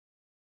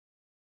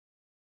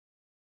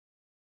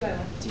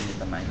Do you need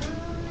the mic?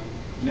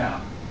 No,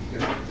 it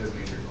doesn't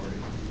need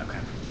recording. Okay.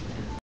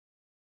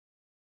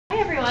 Hi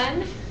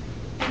everyone,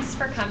 thanks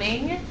for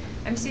coming.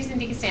 I'm Susan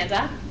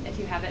DiCostanza, if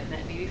you haven't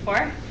met me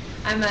before.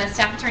 I'm a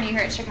staff attorney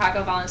here at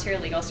Chicago Volunteer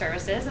Legal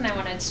Services, and I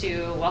wanted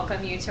to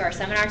welcome you to our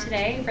seminar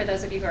today, for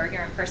those of you who are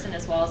here in person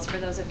as well as for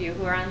those of you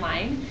who are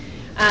online.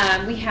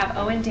 We have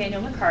Owen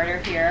Daniel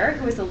McCarter here,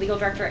 who is the legal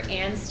director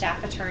and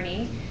staff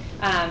attorney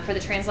for the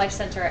Trans Life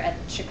Center at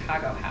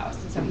Chicago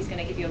House. And so he's going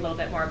to give you a little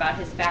bit more about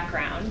his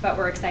background, but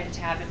we're excited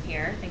to have him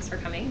here. Thanks for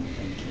coming.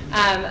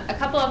 A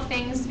couple of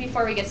things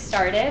before we get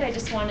started. I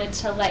just wanted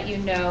to let you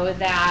know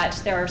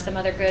that there are some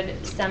other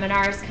good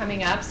seminars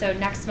coming up. So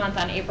next month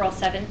on April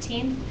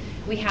 17th,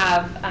 we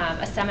have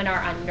a seminar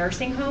on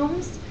nursing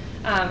homes,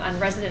 on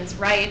residents'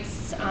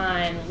 rights,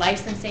 on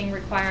licensing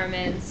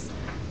requirements,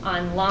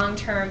 on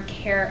long-term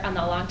care, on the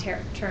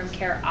long-term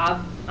care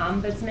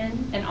ombudsman,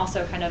 and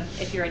also kind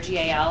of, if you're a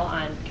GAL,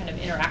 on kind of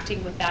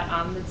interacting with that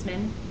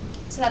ombudsman.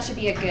 So that should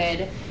be a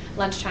good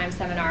lunchtime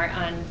seminar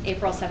on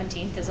April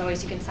 17th. As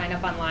always, you can sign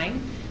up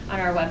online on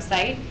our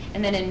website.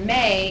 And then in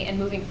May, and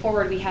moving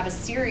forward, we have a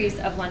series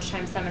of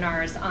lunchtime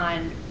seminars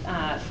on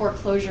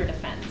foreclosure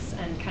defense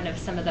and kind of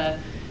some of the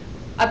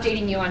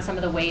updating you on some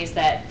of the ways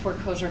that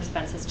foreclosure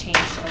defense has changed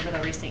over the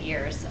recent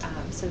years.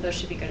 So those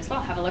should be good as well.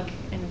 Have a look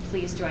and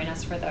please join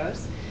us for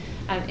those.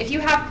 If you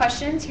have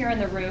questions here in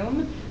the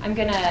room, I'm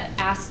going to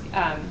ask,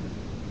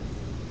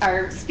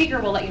 our speaker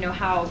will let you know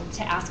how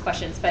to ask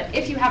questions, but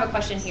if you have a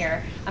question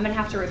here, I'm going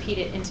to have to repeat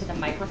it into the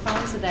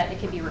microphone so that it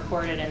can be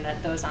recorded and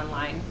that those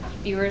online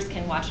viewers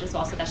can watch it as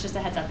well. So that's just a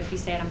heads up. If you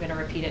say it, I'm going to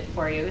repeat it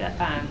for you.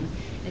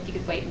 If you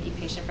could wait and be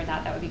patient for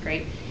that, that would be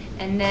great.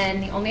 And then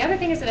the only other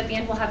thing is that at the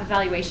end we'll have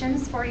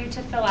evaluations for you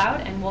to fill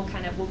out, and we'll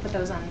put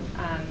those on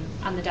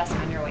the desk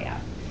on your way out.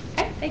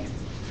 Okay, thanks.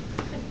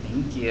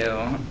 Thank you.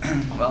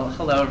 Well,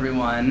 hello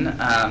everyone.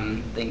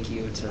 Thank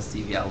you to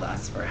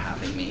CVLS for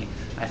having me.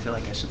 I feel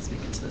like I should speak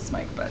into this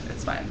mic, but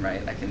it's fine,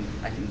 right? I can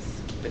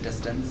keep a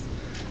distance.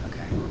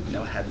 Okay.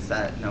 No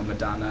headset, no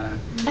Madonna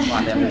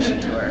Blonde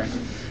Ambition tour.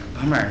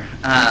 Bummer.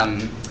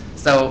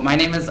 So my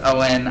name is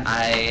Owen.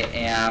 I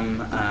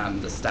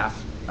am the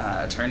staff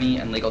attorney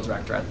and legal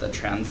director at the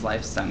Trans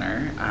Life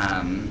Center.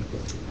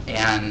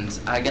 And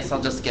I guess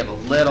I'll just give a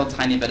little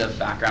tiny bit of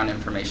background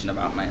information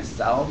about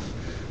myself.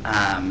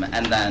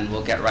 And then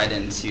we'll get right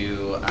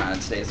into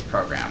today's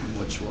program,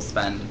 which will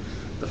spend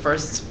the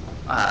first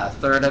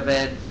third of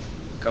it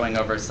going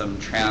over some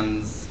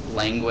trans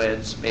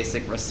language,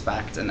 basic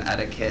respect and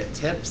etiquette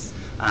tips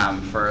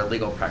for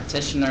legal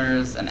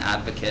practitioners and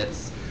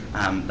advocates.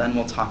 Then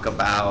we'll talk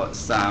about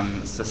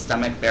some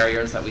systemic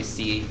barriers that we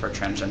see for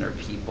transgender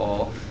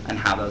people and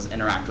how those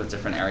interact with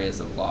different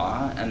areas of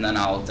law. And then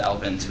I'll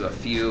delve into a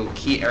few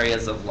key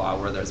areas of law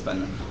where there's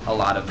been a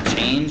lot of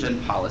change in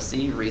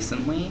policy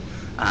recently,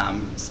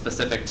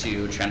 specific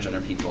to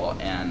transgender people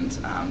and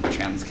the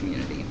trans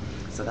community.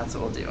 So that's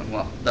what we'll do.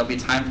 Well, there'll be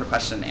time for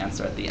question and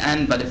answer at the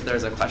end, but if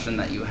there's a question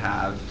that you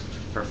have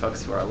for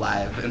folks who are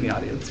live in the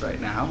audience right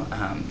now,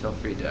 feel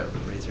free to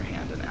raise your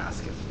hand and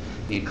ask if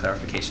you need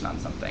clarification on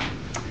something.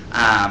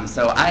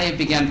 So I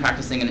began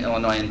practicing in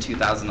Illinois in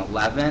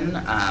 2011.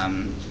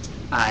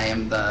 I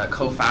am the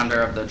co-founder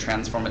of the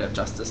Transformative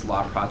Justice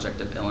Law Project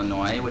of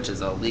Illinois, which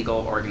is a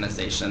legal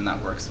organization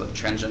that works with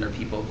transgender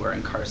people who are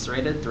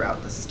incarcerated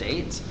throughout the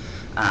state.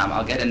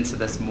 I'll get into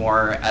this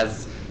more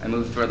as I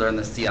move further in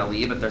the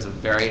CLE, but there's a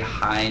very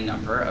high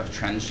number of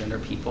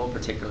transgender people,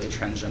 particularly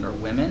transgender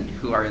women,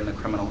 who are in the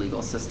criminal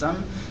legal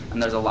system,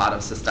 and there's a lot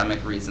of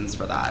systemic reasons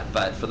for that.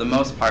 But for the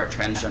most part,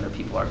 transgender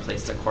people are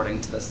placed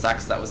according to the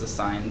sex that was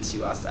assigned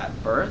to us at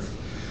birth.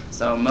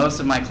 So most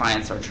of my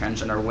clients are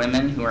transgender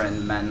women who are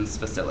in men's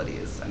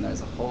facilities, and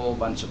there's a whole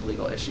bunch of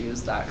legal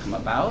issues that come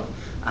about,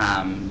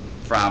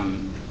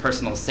 from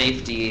personal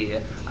safety,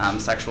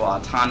 sexual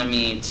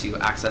autonomy, to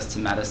access to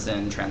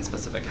medicine,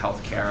 trans-specific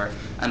health care,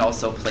 and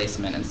also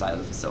placement inside of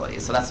the facility.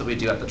 So that's what we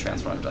do at the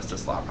Transformative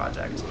Justice Law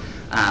Project.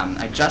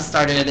 I just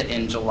started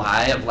in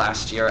July of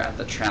last year at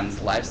the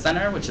Trans Life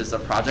Center, which is a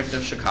project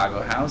of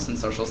Chicago House and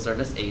Social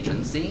Service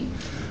Agency.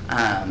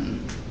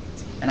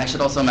 And I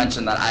should also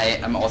mention that I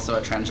am also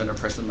a transgender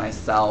person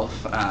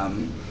myself.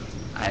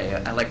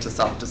 I like to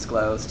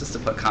self-disclose just to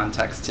put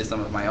context to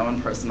some of my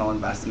own personal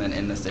investment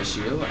in this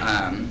issue.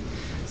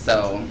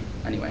 So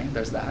anyway,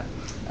 there's that.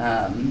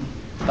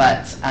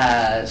 But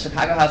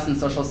Chicago House and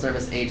Social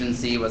Service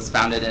Agency was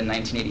founded in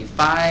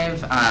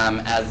 1985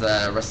 as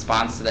a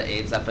response to the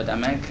AIDS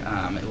epidemic.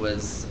 It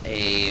was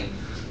a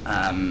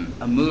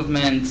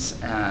movement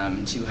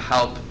to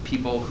help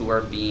people who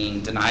are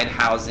being denied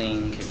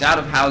housing, kicked out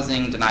of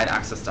housing, denied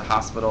access to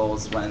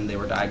hospitals when they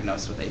were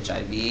diagnosed with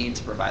HIV,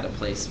 to provide a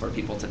place for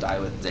people to die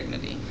with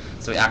dignity.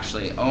 So we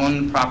actually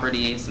own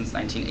property since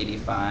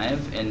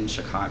 1985 in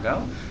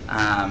Chicago,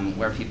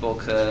 where people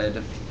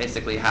could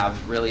basically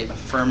have really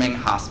affirming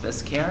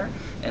hospice care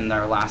in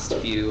their last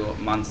few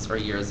months or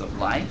years of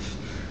life.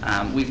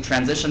 We've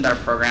transitioned our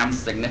programs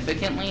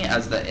significantly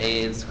as the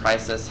AIDS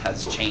crisis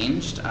has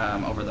changed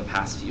over the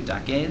past few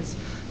decades.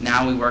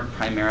 Now we work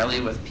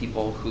primarily with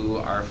people who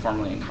are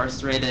formerly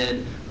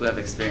incarcerated, who have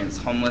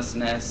experienced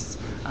homelessness,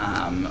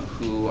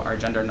 who are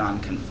gender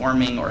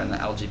non-conforming or in the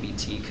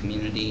LGBT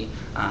community,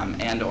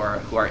 and or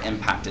who are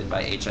impacted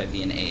by HIV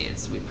and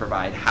AIDS. We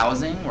provide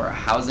housing. We're a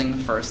housing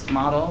first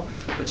model,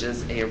 which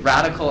is a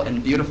radical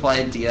and beautiful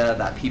idea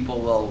that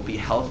people will be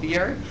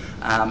healthier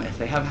if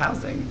they have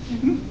housing.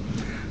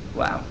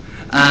 Wow.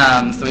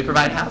 So we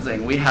provide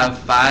housing. We have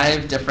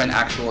 5 different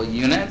actual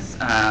units,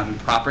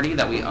 property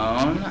that we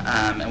own,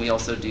 and we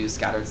also do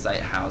scattered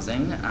site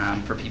housing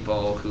for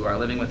people who are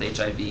living with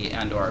HIV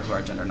and or who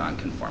are gender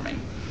non-conforming.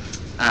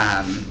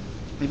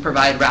 We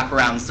provide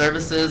wraparound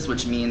services,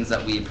 which means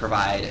that we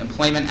provide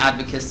employment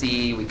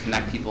advocacy, we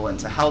connect people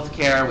into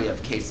healthcare, we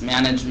have case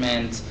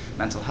management,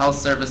 mental health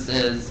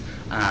services,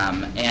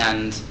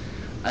 and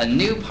a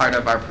new part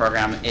of our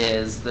program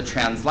is the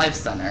Trans Life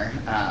Center,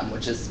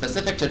 which is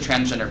specific to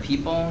transgender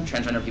people.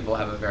 Transgender people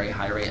have a very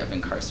high rate of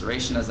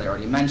incarceration, as I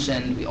already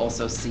mentioned. We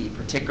also see,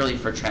 particularly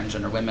for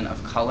transgender women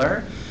of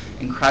color,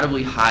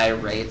 incredibly high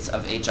rates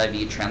of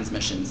HIV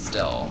transmission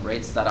still,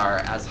 rates that are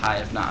as high,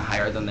 if not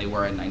higher, than they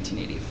were in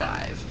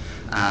 1985.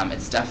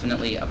 It's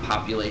definitely a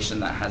population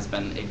that has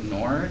been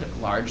ignored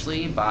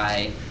largely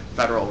by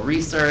federal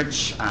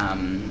research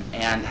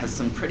and has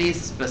some pretty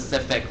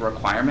specific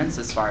requirements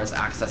as far as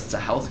access to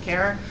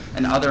healthcare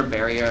and other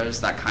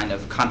barriers that kind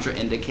of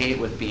contraindicate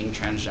with being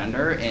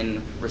transgender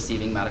in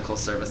receiving medical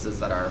services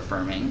that are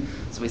affirming.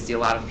 So we see a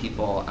lot of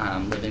people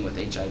living with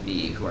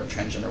HIV who are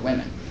transgender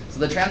women. So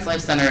the Trans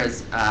Life Center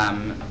is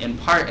in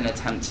part an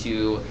attempt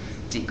to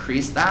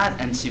decrease that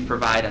and to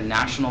provide a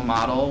national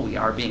model. We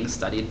are being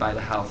studied by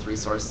the Health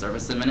Resource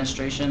Service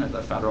Administration at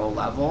the federal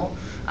level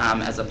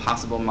as a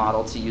possible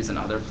model to use in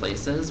other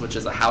places, which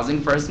is a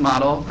housing first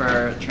model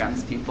for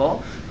trans people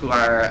who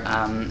are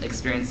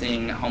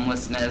experiencing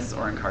homelessness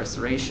or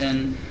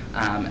incarceration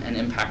and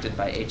impacted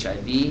by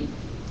HIV.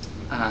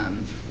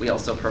 We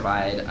also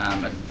provide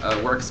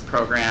a works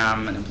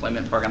program, an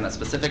employment program that's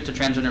specific to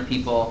transgender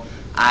people.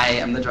 I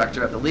am the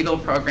director of the legal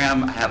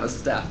program. I have a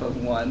staff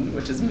of 1,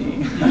 which is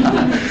me.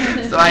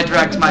 So I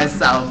direct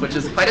myself, which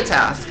is quite a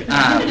task,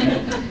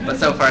 but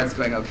so far it's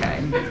going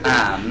okay.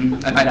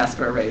 I might ask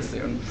for a raise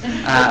soon.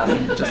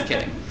 Just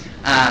kidding.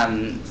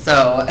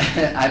 So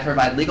I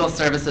provide legal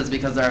services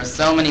because there are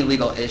so many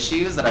legal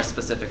issues that are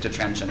specific to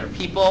transgender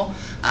people.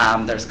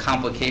 There's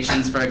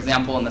complications, for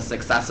example, in the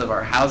success of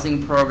our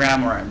housing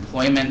program or our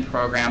employment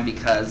program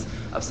because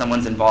of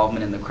someone's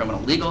involvement in the criminal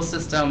legal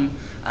system,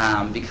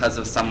 because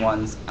of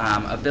someone's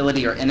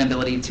ability or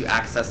inability to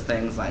access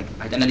things like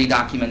identity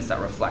documents that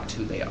reflect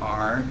who they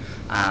are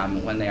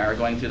when they are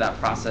going through that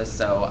process.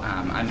 So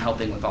I'm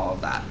helping with all of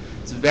that.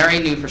 It's very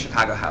new for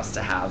Chicago House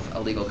to have a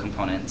legal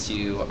component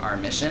to our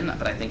mission,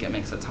 but I think it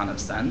makes a ton of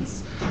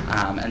sense.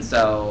 And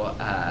so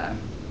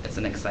it's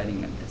an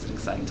exciting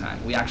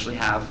time. We actually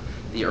have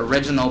the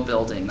original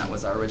building that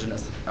was our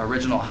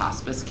original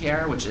hospice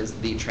care, which is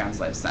the Trans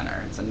Life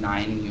Center. It's a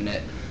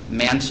 9-unit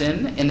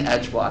mansion in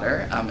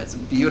Edgewater. It's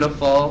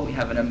beautiful. We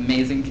have an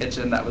amazing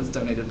kitchen that was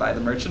donated by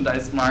the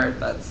Merchandise Mart.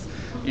 That's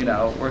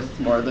worth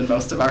more than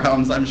most of our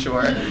homes, I'm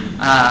sure.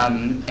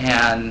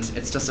 And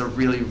it's just a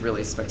really,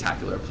 really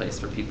spectacular place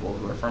for people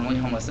who are formerly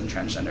homeless and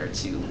transgender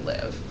to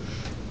live.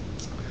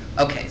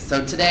 Okay,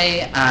 so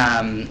today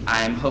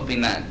I'm hoping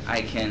that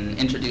I can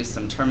introduce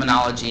some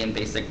terminology and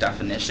basic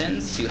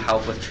definitions to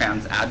help with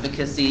trans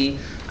advocacy,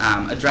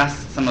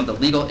 address some of the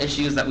legal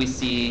issues that we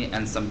see,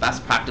 and some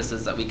best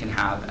practices that we can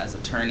have as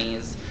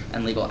attorneys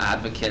and legal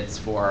advocates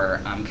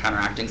for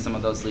counteracting some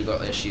of those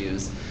legal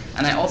issues.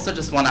 And I also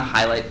just want to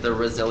highlight the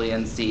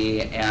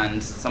resiliency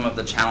and some of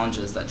the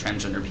challenges that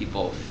transgender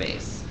people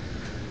face.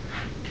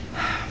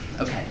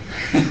 Okay.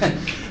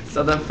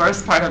 So the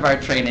first part of our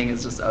training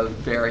is just a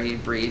very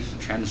brief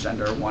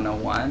Transgender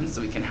 101, so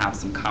we can have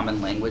some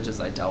common language as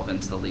I delve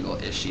into the legal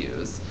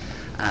issues.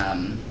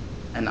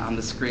 And on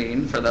the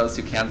screen, for those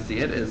who can't see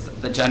it, is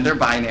the gender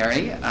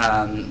binary,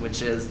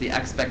 which is the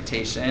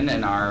expectation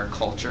in our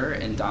culture,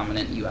 in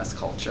dominant US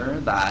culture,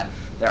 that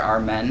there are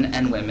men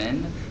and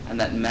women, and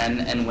that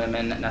men and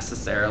women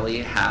necessarily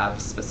have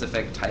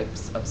specific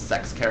types of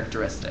sex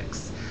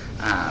characteristics.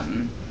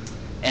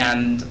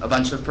 And a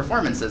bunch of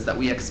performances that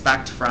we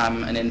expect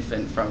from an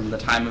infant from the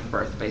time of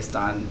birth based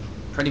on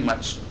pretty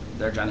much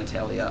their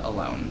genitalia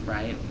alone,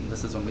 right? And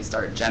this is when we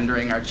start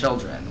gendering our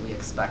children. We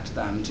expect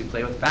them to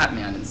play with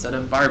Batman instead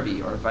of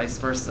Barbie, or vice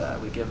versa.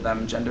 We give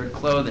them gendered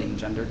clothing,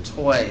 gendered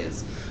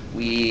toys.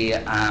 We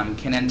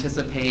can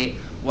anticipate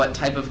what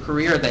type of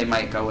career they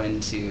might go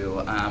into,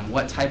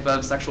 what type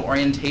of sexual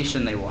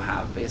orientation they will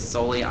have based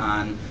solely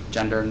on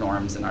gender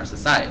norms in our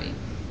society,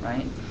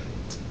 right?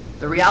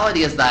 The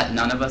reality is that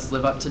none of us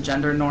live up to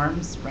gender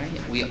norms, right?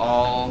 We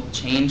all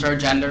change our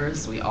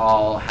genders. We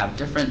all have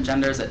different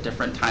genders at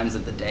different times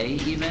of the day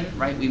even,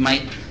 right? We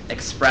might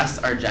express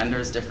our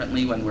genders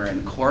differently when we're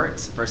in court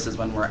versus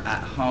when we're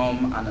at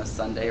home on a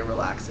Sunday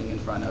relaxing in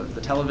front of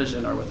the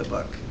television or with a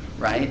book,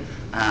 right?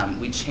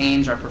 We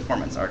change our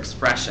performance, our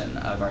expression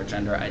of our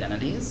gender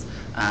identities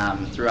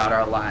throughout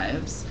our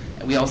lives.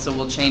 We also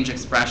will change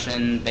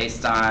expression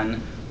based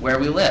on where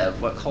we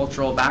live, what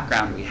cultural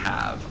background we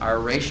have, our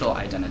racial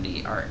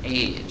identity, our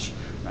age,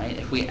 right?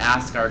 If we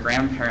ask our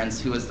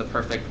grandparents who is the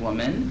perfect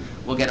woman,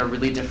 we'll get a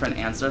really different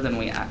answer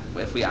than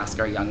if we ask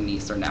our young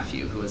niece or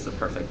nephew who is the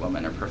perfect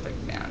woman or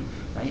perfect man,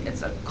 right?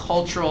 It's a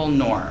cultural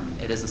norm.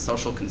 It is a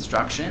social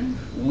construction.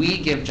 We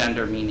give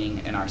gender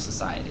meaning in our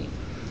society,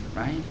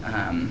 right?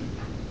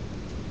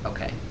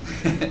 Okay.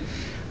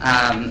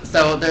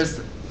 So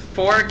there's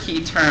 4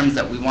 key terms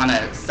that we want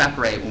to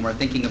separate when we're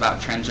thinking about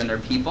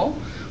transgender people.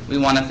 We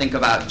want to think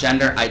about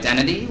gender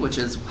identity, which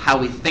is how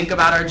we think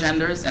about our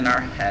genders in our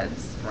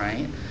heads,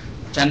 right?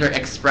 Gender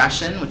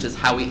expression, which is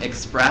how we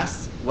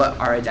express what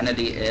our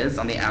identity is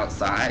on the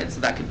outside. So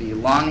that could be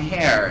long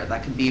hair,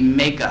 that could be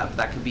makeup,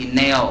 that could be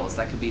nails,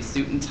 that could be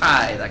suit and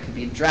tie, that could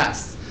be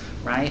dress,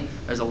 right?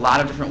 There's a lot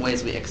of different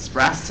ways we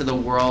express to the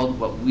world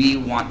what we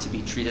want to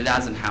be treated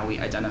as and how we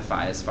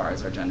identify as far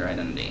as our gender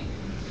identity.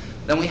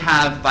 Then we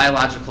have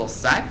biological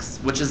sex,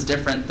 which is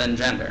different than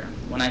gender.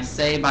 When I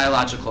say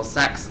biological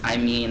sex, I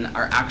mean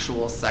our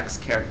actual sex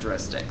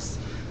characteristics,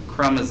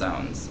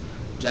 chromosomes,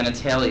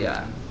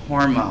 genitalia,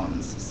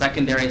 hormones,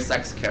 secondary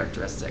sex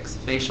characteristics,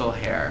 facial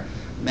hair,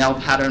 male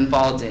pattern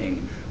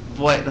balding,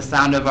 the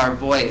sound of our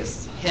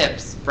voice,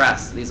 hips,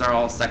 breasts. These are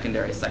all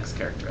secondary sex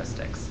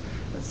characteristics.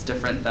 That's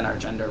different than our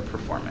gender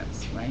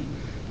performance, right?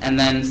 And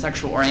then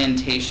sexual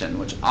orientation,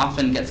 which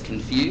often gets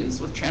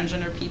confused with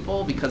transgender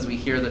people because we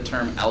hear the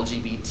term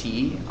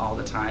LGBT all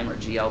the time, or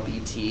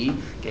GLBT,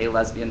 gay,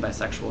 lesbian,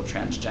 bisexual,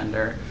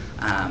 transgender.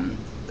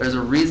 There's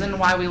a reason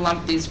why we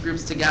lump these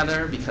groups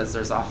together, because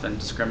there's often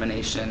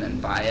discrimination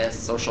and bias,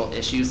 social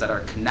issues that are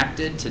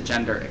connected to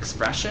gender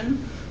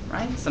expression,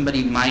 right?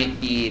 Somebody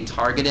might be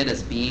targeted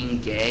as being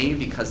gay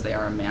because they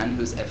are a man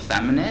who's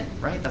effeminate,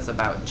 right? That's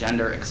about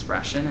gender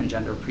expression and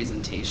gender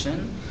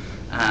presentation.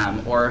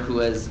 Or who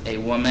is a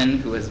woman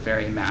who is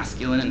very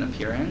masculine in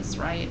appearance,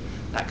 right?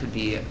 That could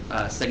be a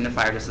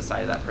signifier to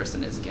society that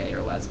person is gay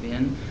or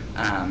lesbian,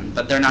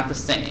 but they're not the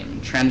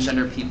same.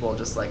 Transgender people,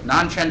 just like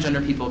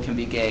non-transgender people, can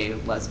be gay,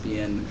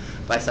 lesbian,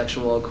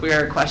 bisexual,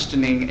 queer,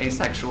 questioning,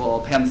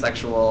 asexual,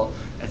 pansexual,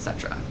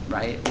 etc.,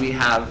 right? We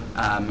have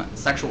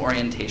sexual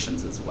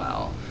orientations as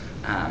well.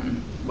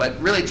 What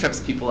really trips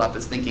people up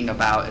is thinking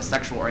about is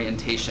sexual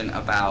orientation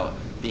about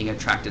being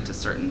attracted to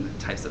certain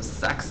types of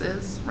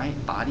sexes, right,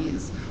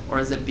 bodies, or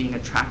is it being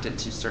attracted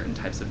to certain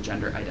types of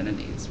gender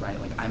identities,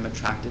 right? Like I'm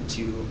attracted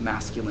to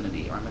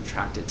masculinity or I'm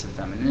attracted to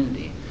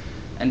femininity.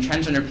 And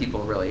transgender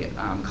people really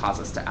cause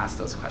us to ask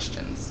those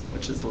questions,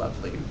 which is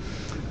lovely.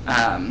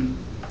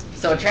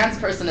 So a trans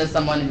person is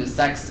someone whose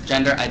sex,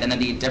 gender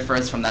identity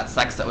differs from that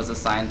sex that was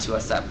assigned to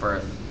us at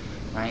birth,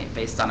 right,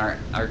 based on our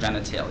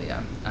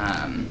genitalia.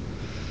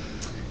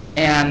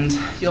 And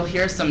you'll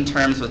hear some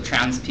terms with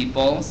trans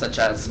people, such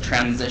as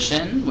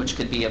transition, which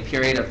could be a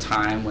period of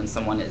time when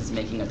someone is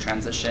making a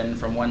transition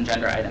from one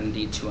gender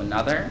identity to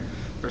another.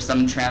 For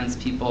some trans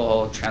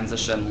people,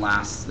 transition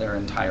lasts their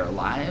entire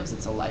lives.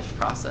 It's a life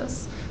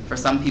process. For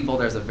some people,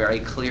 there's a very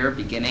clear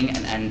beginning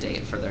and end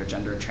date for their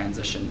gender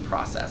transition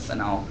process.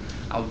 And I'll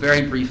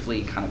very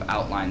briefly kind of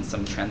outline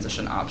some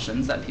transition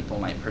options that people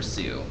might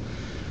pursue.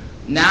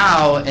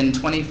 Now, in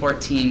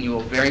 2014, you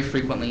will very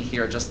frequently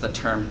hear just the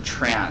term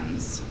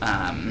trans.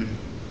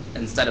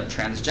 Instead of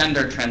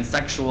transgender,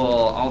 transsexual,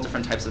 all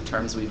different types of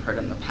terms we've heard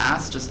in the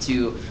past, just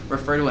to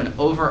refer to an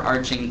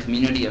overarching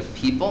community of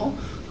people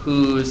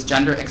whose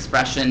gender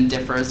expression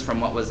differs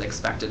from what was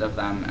expected of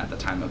them at the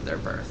time of their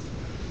birth,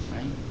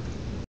 right?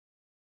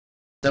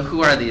 So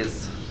who are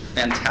these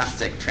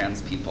fantastic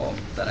trans people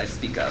that I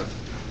speak of?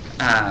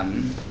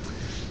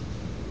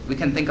 We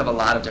can think of a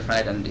lot of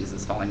different identities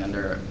as falling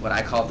under what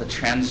I call the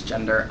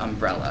transgender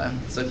umbrella.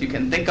 So if you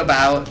can think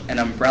about an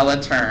umbrella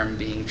term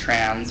being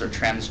trans or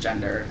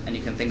transgender, and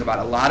you can think about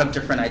a lot of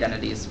different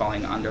identities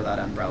falling under that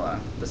umbrella,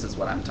 this is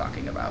what I'm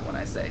talking about when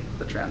I say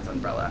the trans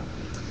umbrella.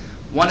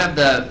 One of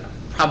the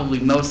probably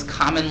most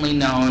commonly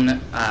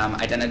known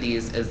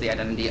identities is the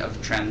identity of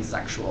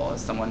transsexual,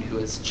 as someone who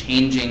is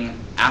changing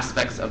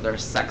aspects of their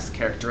sex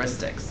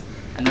characteristics.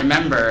 And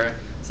remember,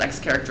 sex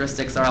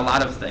characteristics are a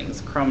lot of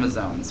things: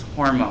 chromosomes,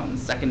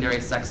 hormones, secondary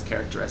sex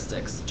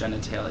characteristics,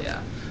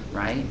 genitalia,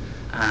 right?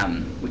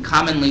 We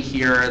commonly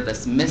hear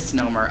this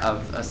misnomer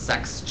of a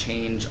sex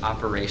change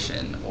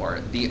operation,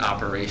 or the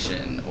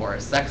operation, or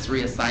sex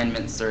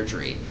reassignment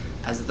surgery,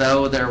 as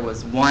though there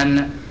was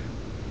one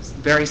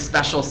very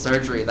special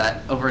surgery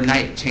that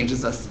overnight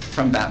changes us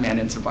from Batman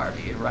into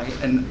Barbie, right?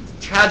 And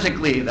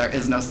tragically, there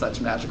is no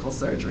such magical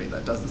surgery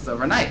that does this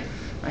overnight.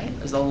 Right?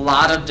 There's a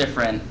lot of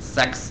different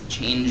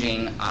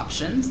sex-changing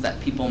options that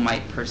people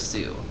might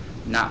pursue,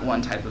 not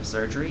one type of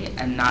surgery,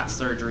 and not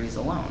surgeries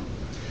alone.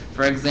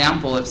 For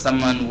example, if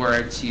someone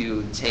were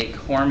to take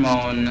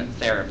hormone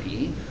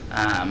therapy,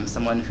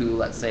 someone who,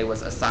 let's say,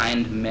 was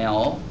assigned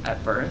male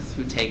at birth,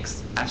 who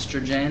takes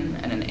estrogen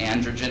and an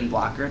androgen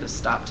blocker to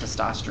stop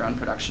testosterone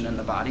production in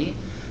the body,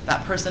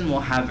 that person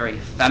will have very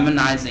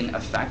feminizing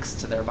effects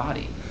to their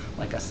body,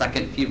 like a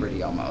second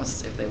puberty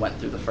almost, if they went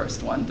through the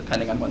first one,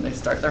 depending on when they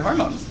start their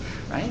hormones,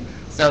 right?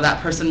 So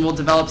that person will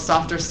develop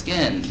softer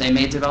skin, they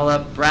may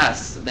develop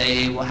breasts,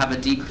 they will have a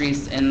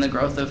decrease in the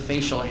growth of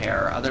facial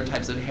hair, or other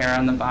types of hair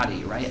on the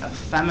body, right? A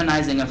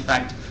feminizing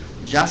effect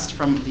just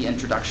from the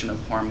introduction of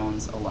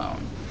hormones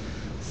alone.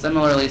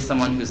 Similarly,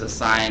 someone who's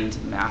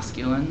assigned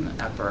masculine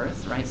at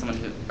birth, right?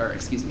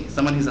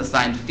 Someone who's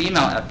assigned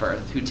female at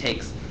birth who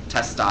takes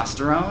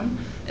testosterone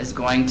is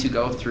going to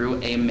go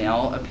through a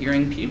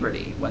male-appearing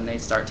puberty when they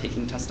start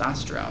taking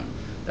testosterone.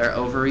 Their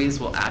ovaries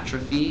will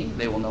atrophy,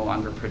 they will no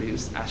longer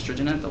produce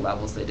estrogen at the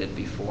levels they did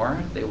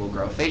before, they will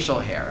grow facial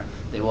hair,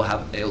 they will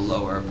have a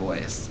lower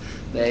voice,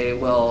 they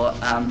will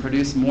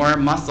produce more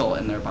muscle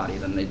in their body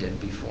than they did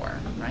before,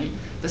 right?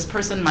 This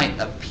person might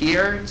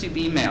appear to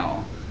be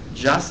male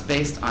just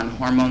based on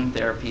hormone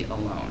therapy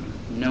alone,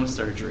 no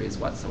surgeries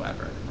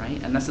whatsoever,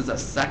 right? And this is a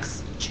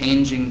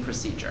sex-changing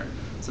procedure.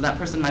 So that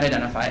person might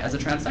identify as a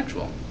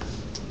transsexual.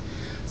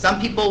 Some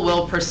people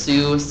will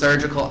pursue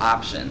surgical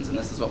options, and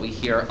this is what we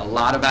hear a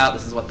lot about.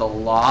 This is what the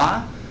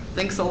law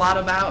thinks a lot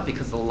about,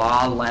 because the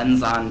law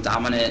lends on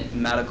dominant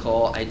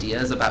medical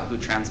ideas about who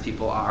trans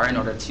people are in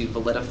order to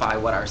validify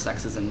what our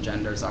sexes and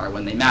genders are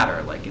when they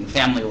matter, like in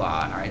family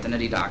law and our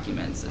identity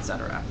documents,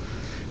 etc.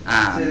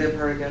 Say that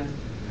part again.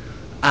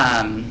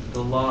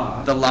 The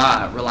law. The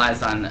law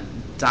relies on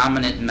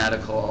dominant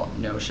medical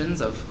notions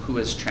of who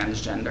is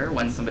transgender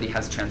when somebody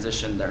has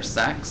transitioned their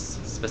sex,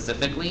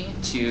 specifically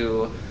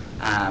to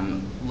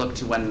look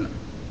to when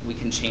we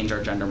can change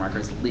our gender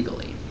markers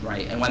legally,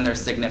 right? And when they're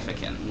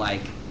significant,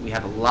 like we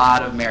have a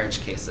lot of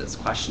marriage cases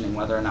questioning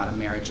whether or not a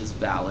marriage is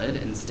valid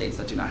in states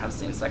that do not have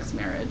same-sex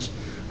marriage,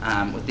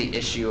 with the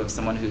issue of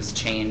someone who's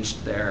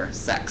changed their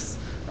sex,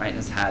 right? And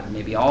has had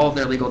maybe all of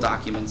their legal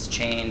documents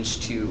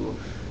changed to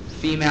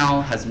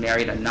female, has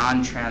married a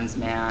non-trans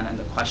man, and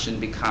the question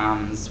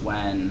becomes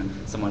when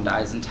someone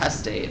dies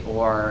intestate,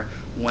 or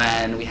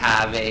when we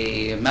have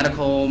a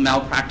medical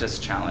malpractice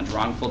challenge,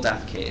 wrongful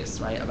death case,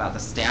 right, about the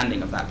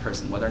standing of that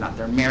person, whether or not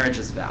their marriage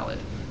is valid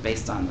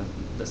based on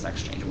the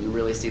sex change. And we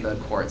really see the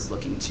courts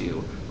looking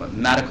to what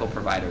medical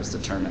providers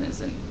determine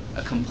is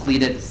a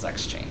completed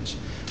sex change,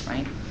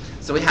 right?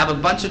 So we have a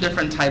bunch of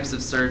different types of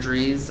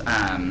surgeries.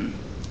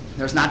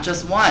 There's not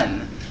just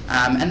one.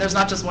 And there's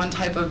not just one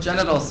type of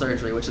genital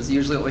surgery, which is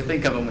usually what we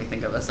think of when we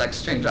think of a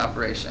sex change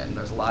operation.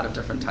 There's a lot of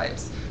different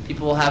types.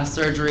 People will have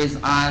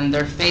surgeries on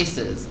their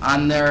faces,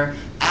 on their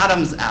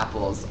Adam's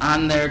apples,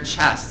 on their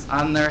chests,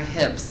 on their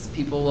hips.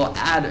 People will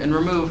add and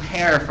remove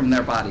hair from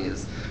their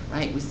bodies,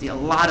 right? We see a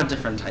lot of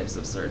different types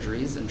of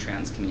surgeries in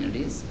trans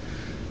communities.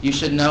 You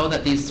should know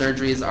that these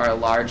surgeries are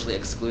largely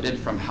excluded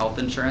from health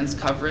insurance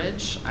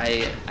coverage.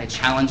 I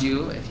challenge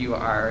you, if you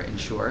are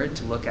insured,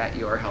 to look at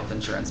your health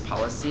insurance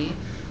policy.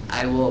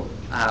 I will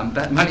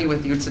bet money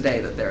with you today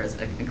that there is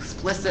an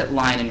explicit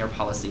line in your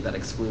policy that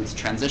excludes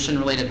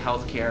transition-related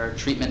health care,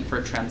 treatment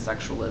for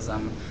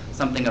transsexualism,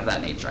 something of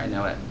that nature. I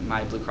know it,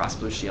 my Blue Cross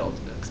Blue Shield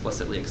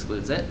explicitly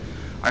excludes it.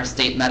 Our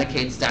state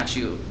Medicaid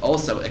statute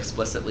also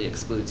explicitly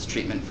excludes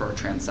treatment for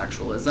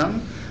transsexualism,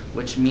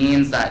 which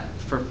means that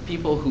for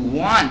people who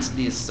want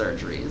these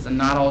surgeries, and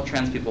not all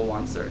trans people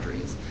want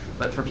surgeries,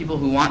 but for people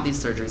who want these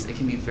surgeries, it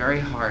can be very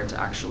hard to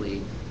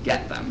actually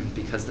get them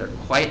because they're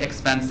quite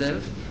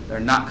expensive, they're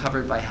not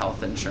covered by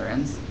health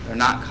insurance, they're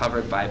not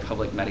covered by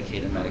public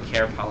Medicaid and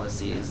Medicare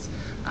policies,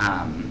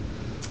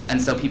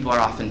 and so people are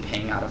often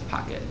paying out of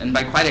pocket. And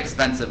by quite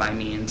expensive, I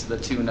mean to the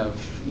tune of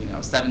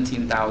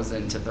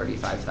 $17,000 to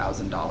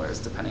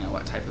 $35,000, depending on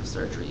what type of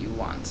surgery you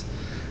want.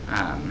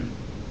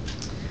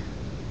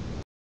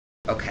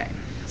 Okay.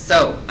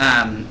 So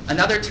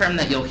another term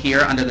that you'll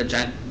hear under the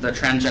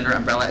transgender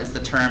umbrella is the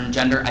term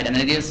gender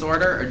identity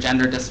disorder or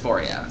gender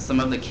dysphoria. Some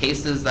of the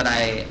cases that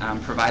I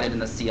provided in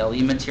the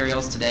CLE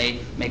materials today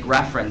make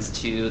reference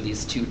to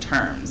these two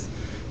terms.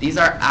 These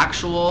are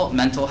actual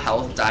mental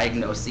health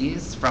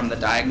diagnoses from the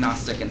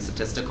Diagnostic and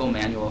Statistical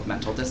Manual of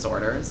Mental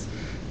Disorders.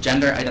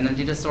 Gender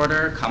identity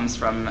disorder comes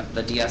from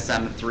the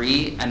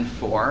DSM-3 and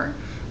 4.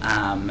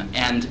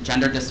 And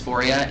gender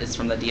dysphoria is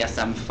from the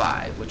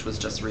DSM-5, which was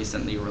just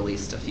recently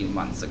released a few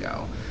months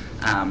ago.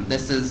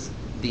 This is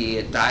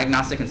the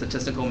Diagnostic and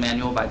Statistical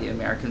Manual by the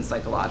American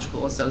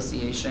Psychological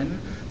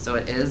Association. So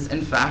it is,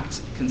 in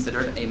fact,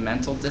 considered a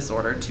mental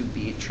disorder to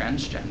be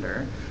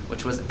transgender,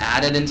 which was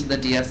added into the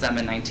DSM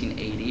in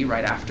 1980,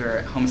 right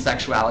after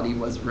homosexuality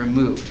was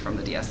removed from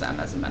the DSM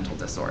as a mental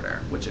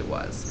disorder, which it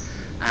was.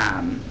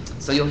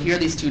 So you'll hear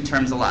these two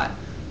terms a lot.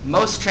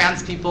 Most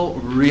trans people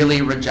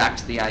really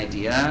reject the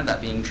idea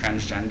that being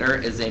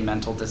transgender is a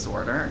mental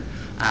disorder.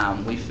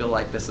 We feel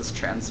like this is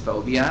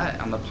transphobia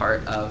on the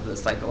part of the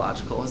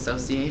Psychological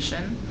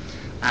Association.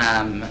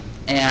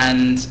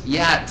 And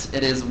yet,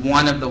 it is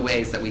one of the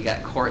ways that we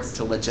get courts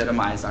to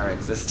legitimize our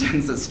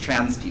existence as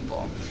trans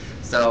people.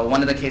 So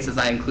one of the cases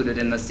I included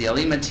in the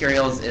CLE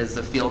materials is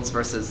the Fields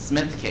versus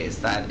Smith case.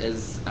 That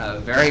is a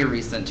very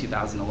recent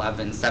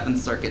 2011 Seventh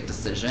Circuit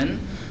decision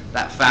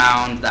that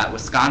found that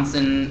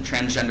Wisconsin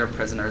transgender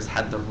prisoners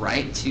had the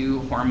right to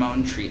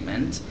hormone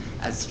treatment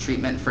as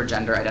treatment for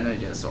gender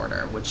identity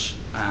disorder, which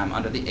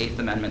under the 8th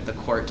Amendment the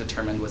court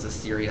determined was a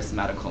serious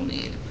medical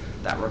need.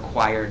 that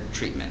required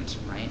treatment,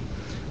 right?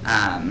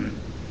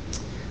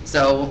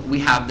 So we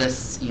have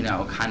this,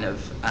 kind of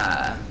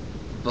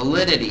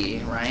validity,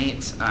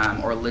 right,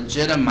 or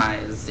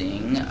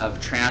legitimizing of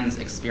trans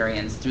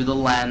experience through the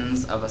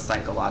lens of a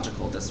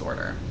psychological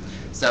disorder.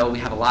 So we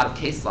have a lot of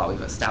case law.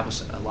 We've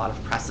established a lot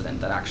of precedent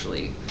that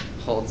actually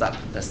holds up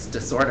this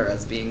disorder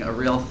as being a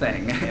real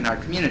thing in our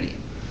community.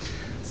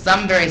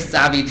 Some very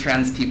savvy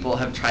trans people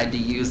have tried to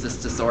use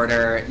this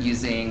disorder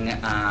using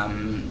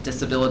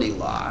disability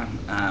law.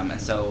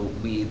 And so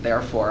we,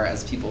 therefore,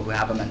 as people who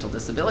have a mental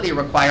disability,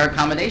 require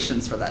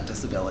accommodations for that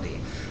disability.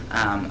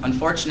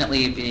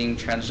 Unfortunately, being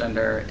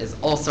transgender is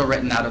also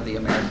written out of the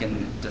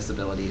American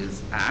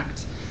Disabilities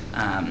Act.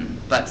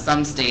 But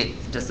some state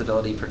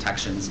disability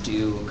protections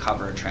do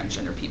cover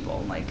transgender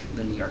people, like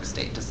the New York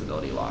State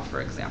disability law,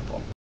 for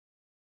example.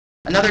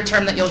 Another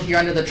term that you'll hear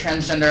under the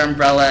transgender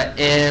umbrella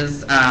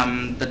is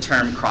the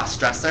term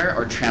cross-dresser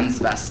or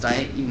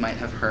transvestite, you might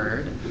have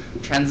heard.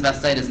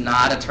 Transvestite is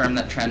not a term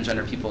that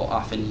transgender people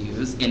often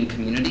use in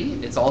community.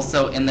 It's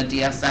also in the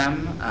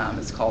DSM.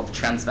 It's called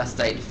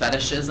transvestite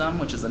fetishism,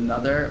 which is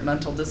another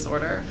mental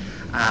disorder.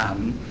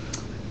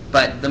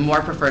 But the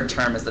more preferred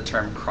term is the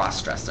term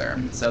cross-dresser.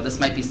 So this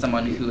might be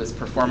someone who is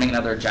performing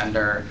another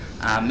gender,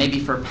 maybe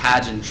for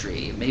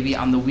pageantry, maybe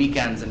on the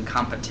weekends in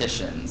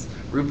competitions.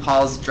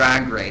 RuPaul's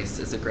Drag Race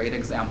is a great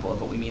example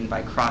of what we mean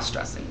by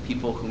cross-dressing.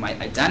 People who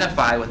might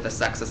identify with the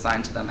sex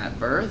assigned to them at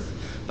birth,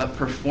 but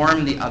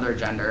perform the other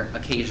gender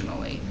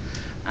occasionally.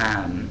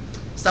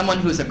 Someone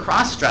who's a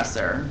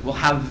cross-dresser will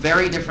have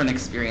very different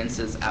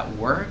experiences at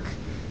work,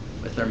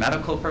 with their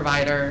medical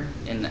provider,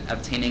 in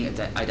obtaining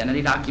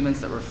identity documents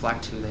that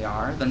reflect who they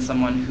are, than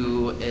someone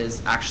who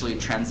is actually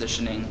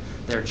transitioning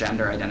their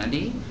gender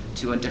identity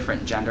to a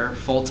different gender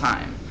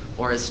full-time,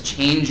 or is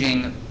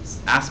changing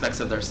aspects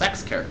of their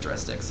sex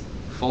characteristics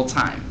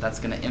full-time. That's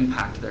going to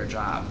impact their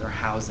job, their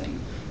housing,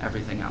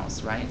 everything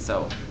else, right?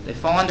 So they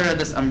fall under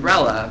this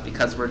umbrella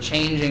because we're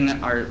changing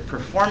our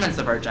performance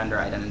of our gender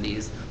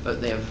identities,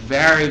 but they have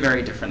very,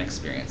 very different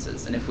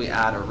experiences. And if we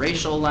add a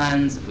racial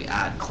lens, if we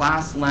add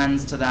class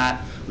lens to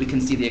that, we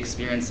can see the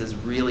experiences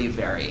really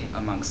vary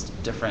amongst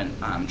different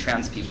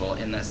trans people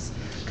in this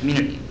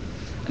community.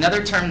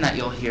 Another term that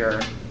you'll hear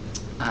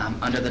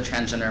under the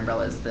transgender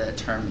umbrella is the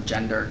term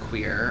gender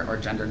queer or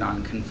gender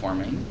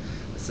non-conforming.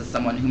 This is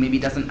someone who maybe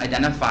doesn't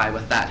identify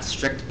with that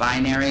strict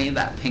binary,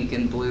 that pink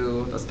and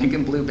blue, those pink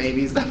and blue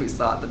babies that we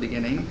saw at the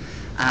beginning.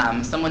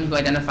 Someone who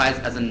identifies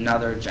as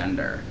another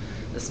gender.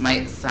 This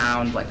might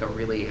sound like a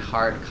really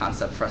hard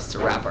concept for us to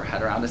wrap our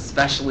head around,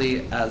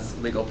 especially as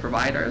legal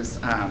providers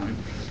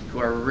who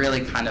are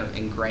really kind of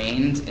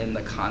ingrained in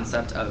the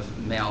concept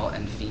of male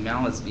and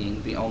female as being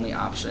the only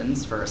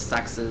options for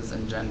sexes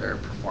and gender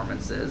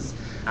performances.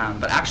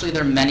 But actually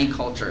there are many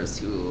cultures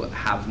who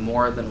have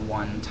more than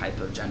one type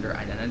of gender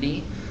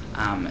identity.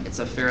 It's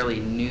a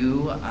fairly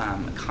new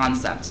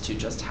concept to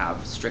just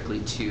have strictly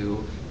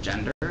two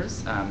genders.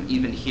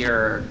 Even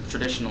here,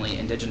 traditionally,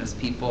 indigenous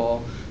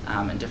people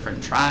and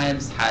different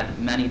tribes had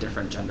many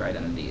different gender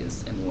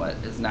identities in what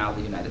is now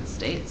the United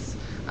States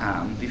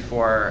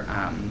before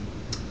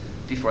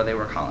they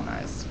were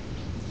colonized.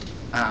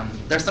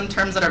 There's some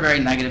terms that are very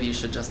negative you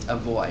should just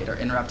avoid or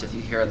interrupt if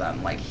you hear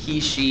them, like he,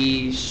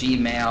 she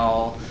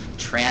male,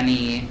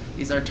 tranny.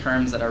 These are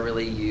terms that are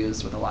really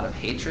used with a lot of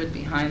hatred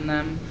behind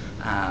them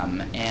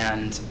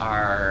and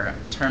are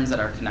terms that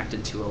are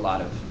connected to a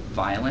lot of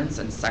violence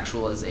and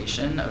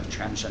sexualization of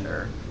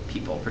transgender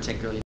people,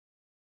 particularly.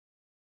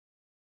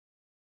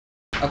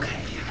 Okay.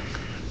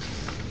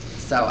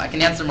 So I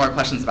can answer more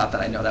questions about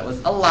that. I know that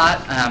was a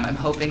lot. I'm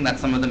hoping that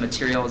some of the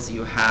materials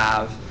you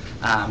have,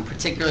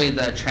 particularly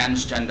the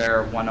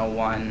Transgender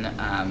 101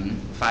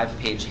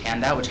 5-page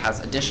handout, which has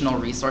additional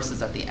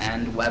resources at the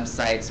end,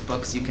 websites,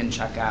 books you can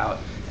check out,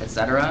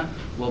 etc.,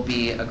 will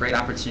be a great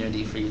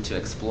opportunity for you to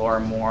explore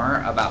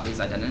more about these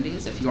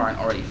identities if you aren't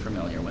already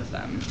familiar with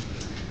them.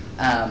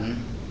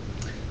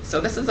 So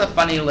this is a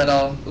funny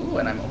little,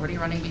 and I'm already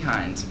running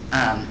behind.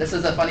 This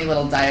is a funny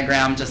little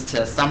diagram just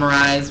to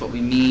summarize what we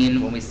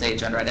mean when we say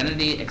gender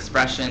identity,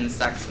 expression,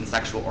 sex, and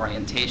sexual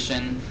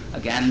orientation.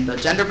 Again, the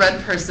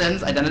gender-bred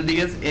person's identity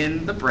is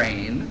in the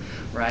brain,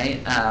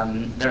 right?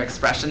 Their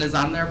expression is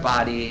on their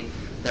body,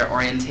 their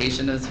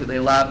orientation is who they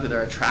love, who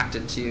they're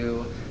attracted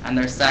to, and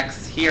their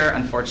sex here,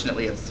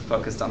 unfortunately, it's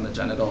focused on the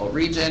genital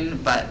region,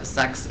 but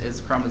sex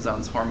is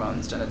chromosomes,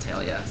 hormones,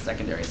 genitalia,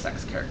 secondary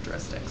sex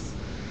characteristics.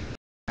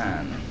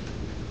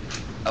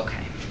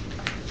 Okay.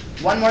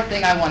 One more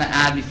thing I want to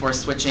add before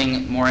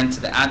switching more into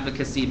the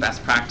advocacy,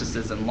 best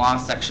practices, and law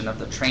section of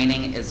the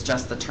training is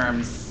just the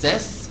term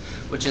cis,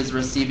 which is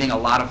receiving a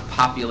lot of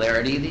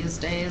popularity these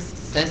days.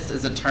 Cis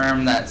is a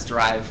term that's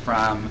derived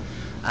from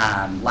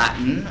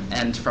Latin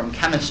and from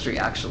chemistry,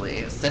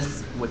 actually.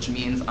 Cis, which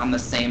means on the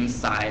same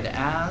side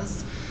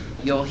as.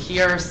 You'll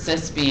hear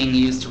cis being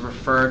used to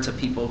refer to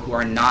people who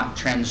are not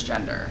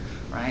transgender,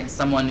 right?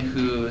 Someone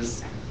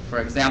who's, for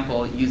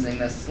example, using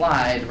this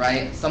slide,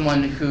 right?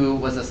 Someone who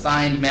was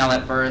assigned male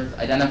at birth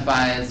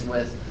identifies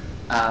with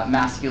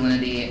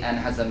masculinity and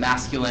has a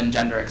masculine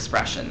gender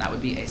expression. That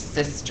would be a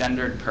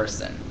cisgendered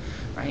person,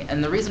 right?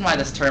 And the reason why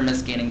this term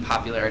is gaining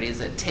popularity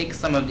is it takes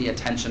some of the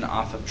attention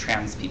off of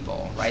trans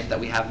people, right? That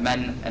we have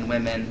men and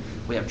women,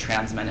 we have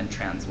trans men and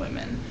trans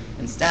women.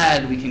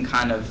 Instead, we can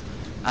kind of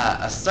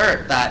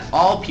assert that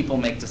all people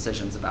make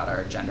decisions about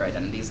our gender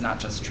identities, not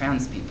just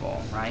trans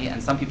people, right?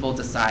 And some people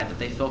decide that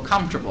they feel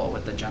comfortable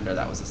with the gender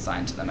that was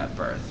assigned to them at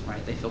birth,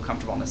 right? They feel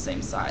comfortable on the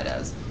same side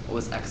as what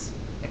was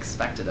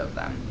expected of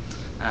them.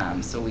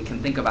 So we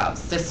can think about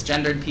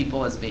cisgendered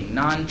people as being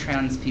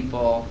non-trans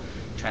people,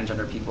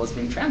 transgender people as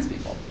being trans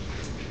people.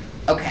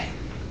 Okay,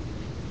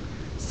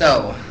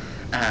 so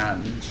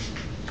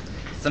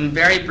some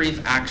very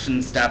brief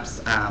action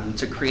steps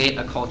to create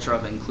a culture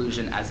of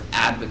inclusion as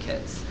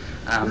advocates.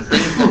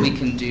 Things that we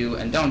can do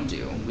and don't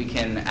do. We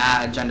can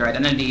add gender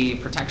identity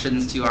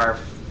protections to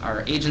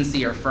our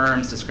agency or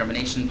firm's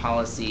discrimination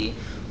policy.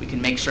 We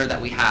can make sure that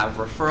we have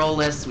referral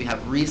lists, we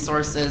have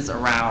resources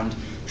around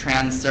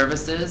trans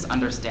services,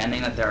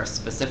 understanding that there are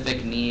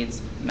specific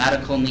needs,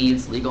 medical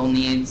needs, legal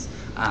needs,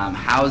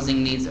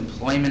 housing needs,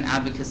 employment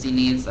advocacy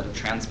needs that a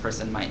trans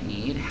person might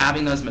need.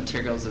 Having those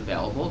materials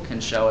available can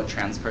show a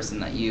trans person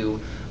that you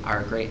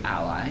are a great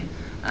ally.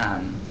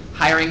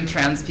 Hiring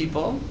trans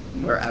people,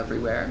 we're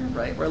everywhere,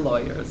 right? We're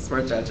lawyers,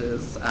 we're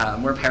judges,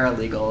 we're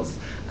paralegals,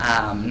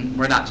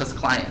 we're not just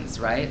clients,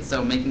 right?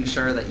 So making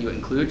sure that you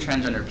include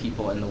transgender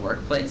people in the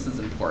workplace is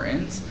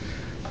important.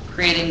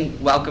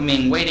 Creating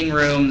welcoming waiting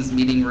rooms,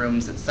 meeting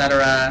rooms,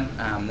 etc.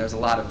 There's a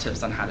lot of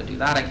tips on how to do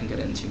that I can get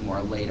into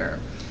more later.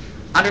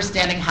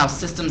 Understanding how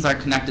systems are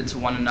connected to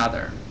one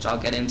another, which I'll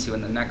get into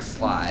in the next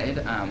slide.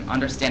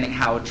 Understanding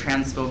how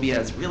transphobia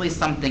is really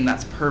something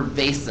that's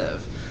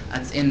pervasive.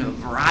 It's in a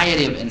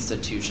variety of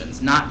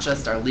institutions, not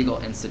just our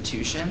legal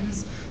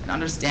institutions, and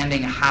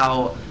understanding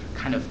how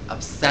kind of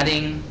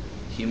upsetting,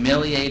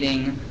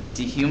 humiliating,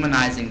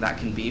 dehumanizing that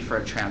can be for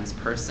a trans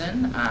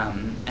person,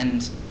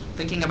 and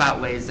thinking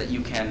about ways that you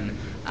can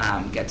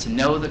get to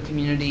know the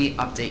community,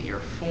 update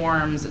your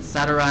forms,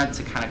 etc.,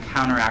 to kind of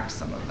counteract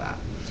some of that.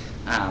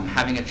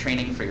 Having a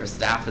training for your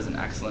staff is an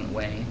excellent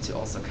way to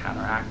also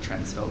counteract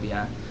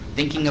transphobia.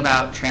 Thinking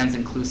about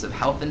trans-inclusive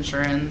health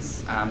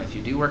insurance, if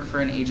you do work for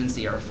an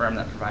agency or a firm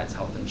that provides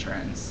health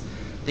insurance.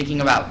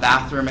 Thinking about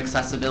bathroom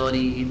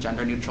accessibility,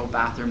 gender-neutral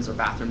bathrooms or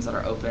bathrooms that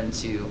are open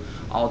to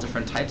all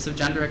different types of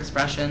gender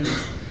expressions.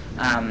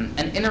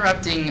 And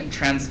interrupting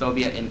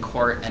transphobia in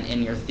court and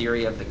in your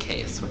theory of the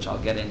case, which I'll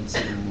get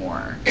into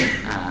more.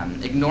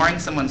 Ignoring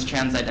someone's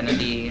trans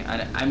identity,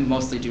 I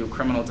mostly do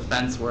criminal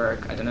defense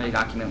work, identity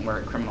document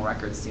work, criminal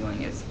record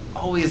sealing, is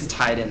always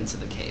tied into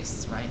the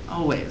case, right?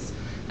 Always.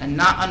 And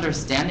not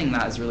understanding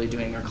that is really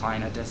doing your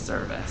client a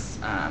disservice,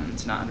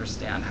 to not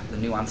understand the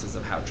nuances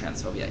of how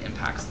transphobia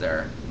impacts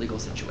their legal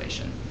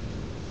situation.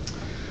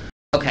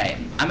 Okay,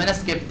 I'm going to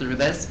skip through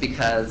this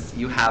because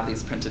you have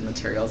these printed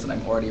materials and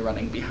I'm already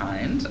running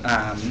behind.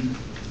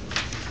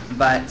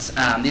 But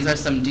these are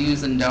some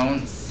do's and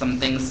don'ts,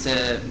 some things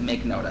to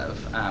make note of.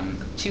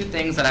 Two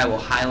things that I will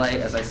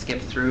highlight as I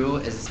skip through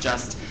is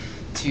just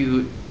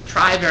to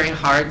try very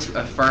hard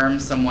to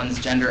affirm someone's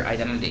gender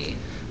identity.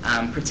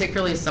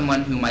 Particularly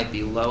someone who might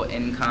be low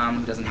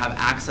income, who doesn't have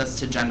access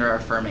to gender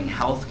affirming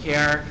health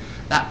care.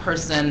 That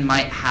person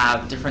might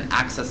have different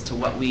access to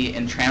what we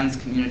in trans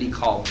community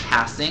call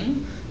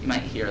passing. You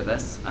might hear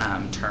this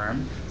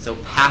term. So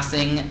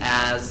passing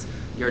as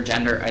your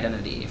gender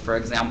identity. For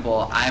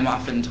example, I'm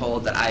often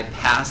told that I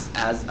pass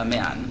as a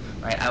man,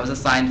 right? I was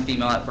assigned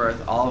female at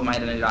birth. All of my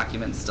identity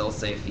documents still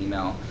say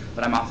female,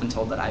 but I'm often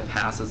told that I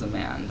pass as a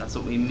man. That's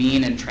what we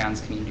mean in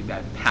trans community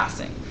by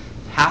passing.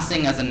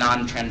 Passing as a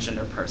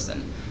non-transgender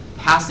person.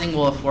 Passing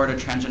will afford a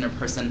transgender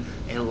person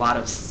a lot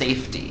of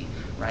safety,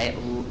 right?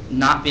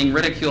 Not being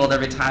ridiculed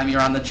every time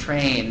you're on the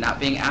train, not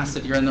being asked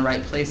if you're in the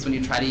right place when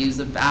you try to use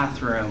the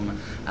bathroom,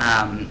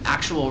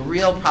 actual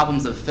real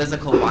problems of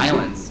physical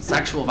violence,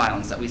 sexual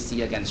violence that we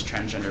see against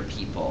transgender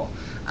people.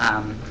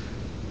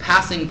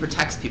 Passing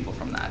protects people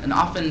from that, and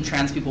often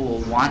trans people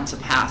will want to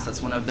pass.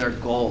 That's one of their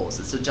goals,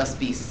 is to just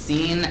be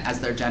seen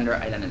as their gender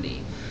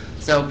identity.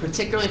 So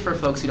particularly for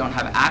folks who don't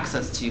have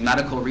access to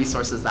medical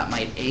resources that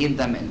might aid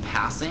them in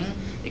passing,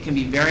 it can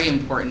be very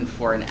important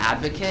for an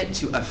advocate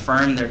to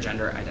affirm their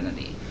gender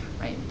identity,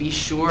 right? Be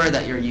sure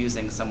that you're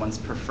using someone's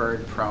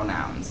preferred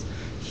pronouns.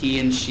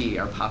 He and she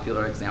are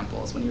popular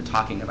examples when you're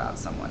talking about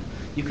someone.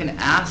 You can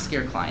ask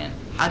your client,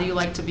 how do you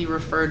like to be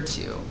referred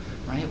to,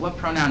 right? What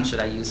pronoun should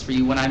I use for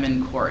you when I'm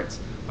in court?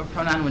 What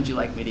pronoun would you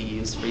like me to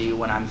use for you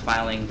when I'm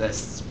filing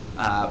this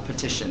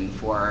petition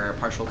for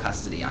partial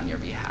custody on your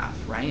behalf,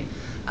 right?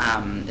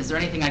 Is there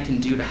anything I can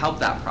do to help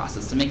that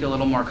process, to make it a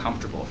little more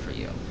comfortable for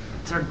you?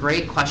 These are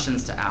great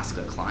questions to ask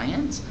a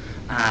client.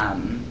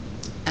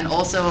 And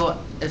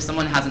also, if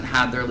someone hasn't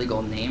had their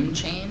legal name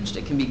changed,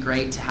 it can be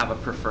great to have a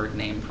preferred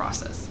name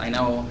process. I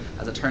know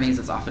as attorneys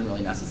it's often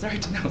really necessary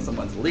to know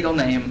someone's legal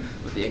name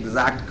with the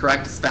exact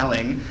correct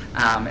spelling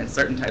in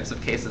certain types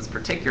of cases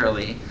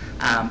particularly,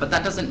 but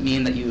that doesn't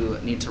mean that you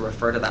need to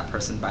refer to that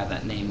person by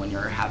that name when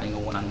you're having a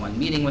one-on-one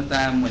meeting with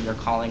them, when you're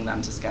calling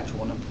them to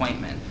schedule an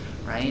appointment.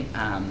 right?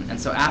 And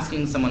so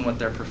asking someone what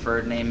their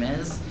preferred name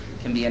is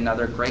can be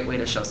another great way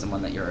to show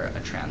someone that you're a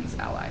trans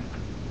ally.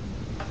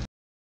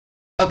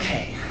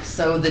 Okay,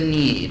 so the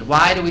need.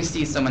 Why do we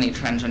see so many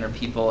transgender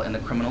people in the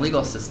criminal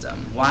legal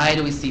system? Why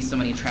do we see so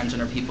many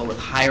transgender people with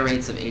high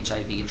rates of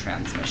HIV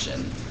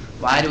transmission?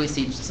 Why do we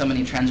see so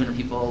many transgender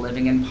people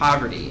living in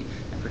poverty?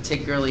 And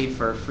particularly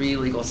for free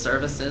legal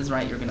services,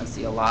 right, you're going to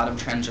see a lot of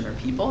transgender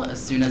people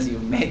as soon as you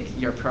make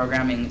your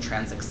programming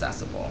trans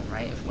accessible,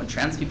 right? When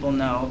trans people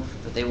know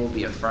that they will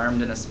be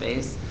affirmed in a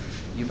space,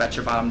 you bet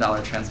your bottom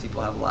dollar trans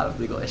people have a lot of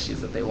legal issues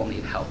that they will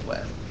need help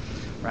with,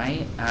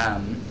 right?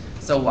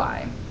 So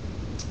why?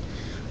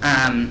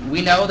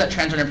 We know that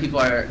transgender people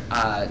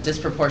are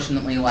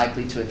disproportionately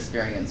likely to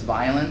experience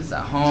violence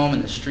at home,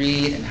 in the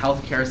street, in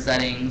healthcare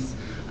settings,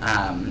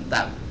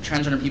 that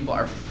transgender people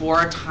are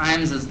 4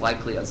 times as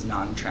likely as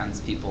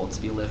non-trans people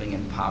to be living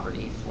in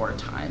poverty, 4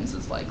 times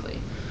as likely.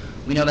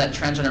 We know that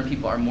transgender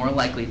people are more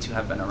likely to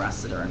have been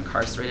arrested or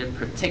incarcerated,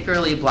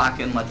 particularly Black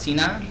and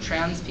Latina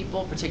trans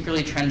people,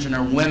 particularly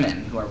transgender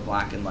women who are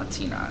Black and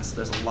Latina. So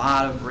there's a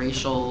lot of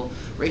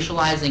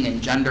racializing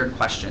and gendered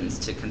questions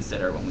to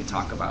consider when we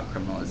talk about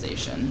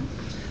criminalization.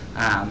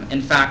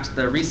 In fact,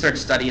 the research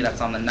study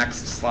that's on the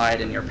next slide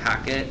in your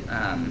packet,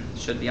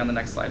 should be on the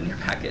next slide in your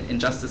packet,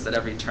 Injustice at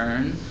Every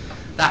Turn,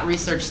 that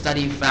research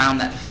study found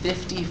that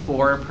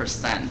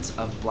 54%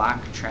 of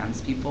Black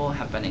trans people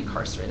have been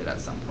incarcerated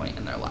at some point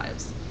in their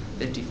lives.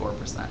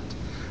 54%.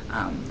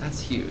 That's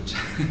huge,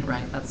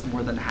 right? That's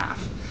more than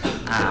half.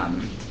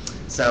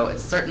 So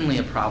it's certainly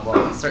a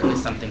problem. It's certainly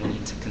something we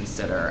need to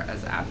consider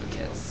as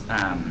advocates.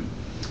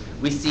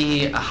 We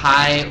see a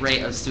high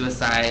rate of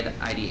suicide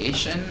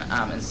ideation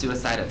and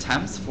suicide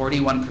attempts.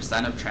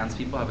 41% of trans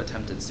people have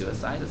attempted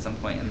suicide at some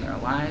point in their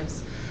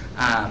lives.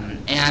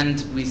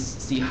 And we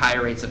see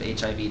higher rates of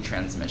HIV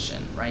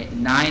transmission, right?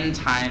 9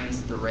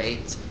 times the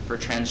rate for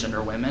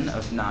transgender women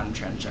of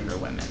non-transgender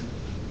women.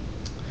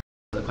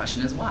 The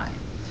question is why?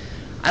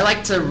 I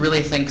like to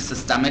really think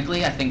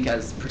systemically. I think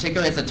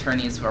particularly as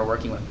attorneys who are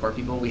working with poor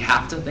people, we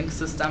have to think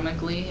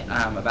systemically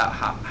about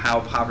how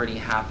poverty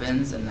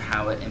happens and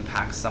how it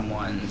impacts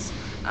someone's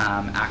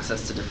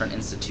access to different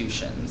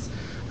institutions.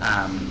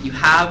 You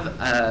have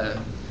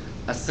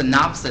a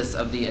synopsis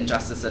of the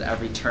Injustice at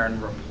Every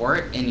Turn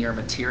report in your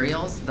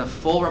materials. The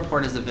full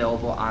report is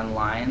available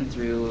online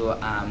through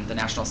the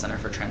National Center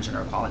for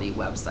Transgender Equality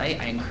website.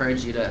 I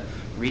encourage you to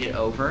read it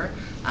over.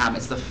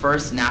 It's the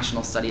first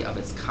national study of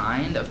its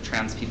kind of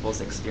trans people's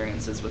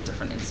experiences with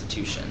different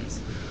institutions.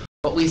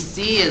 What we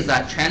see is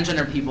that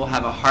transgender people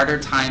have a harder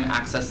time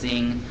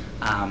accessing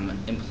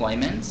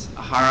employment,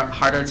 a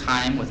harder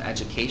time with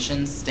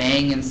education,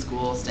 staying in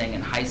school, staying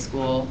in high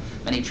school.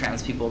 Many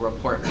trans people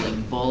report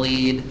being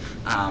bullied,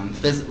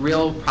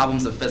 real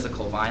problems of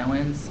physical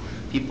violence,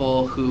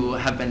 people who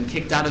have been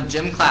kicked out of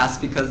gym class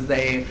because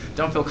they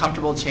don't feel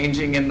comfortable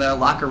changing in the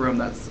locker room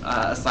that's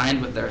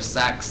assigned with their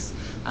sex.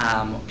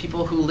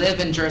 People who live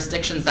in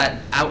jurisdictions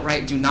that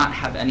outright do not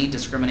have any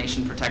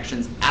discrimination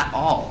protections at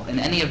all in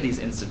any of these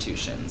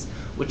institutions,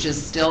 which is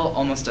still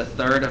almost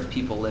 1/3 of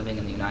people living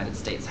in the United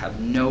States have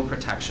no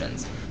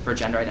protections for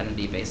gender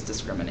identity-based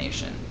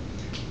discrimination.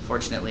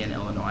 Fortunately, in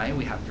Illinois,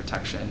 we have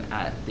protection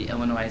at the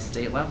Illinois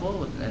state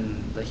level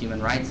in the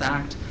Human Rights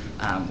Act.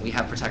 We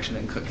have protection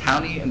in Cook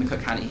County, in the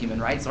Cook County Human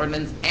Rights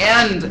Ordinance,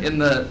 and in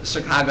the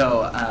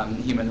Chicago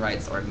Human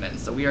Rights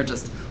Ordinance. So we are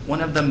just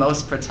one of the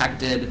most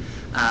protected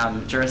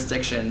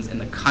jurisdictions in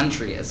the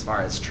country as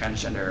far as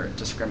transgender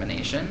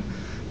discrimination.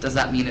 Does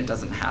that mean it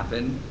doesn't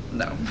happen?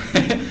 No.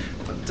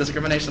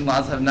 Discrimination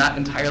laws have not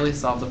entirely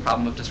solved the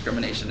problem of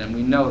discrimination, and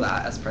we know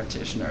that as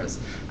practitioners.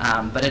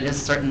 But it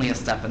is certainly a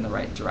step in the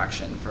right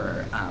direction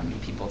for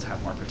people to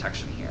have more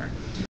protection here.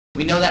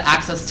 We know that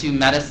access to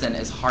medicine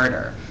is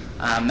harder.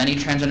 Many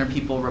transgender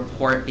people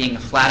report being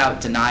flat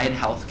out denied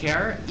health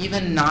care,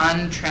 even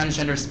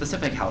non-transgender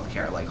specific health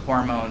care, like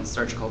hormones,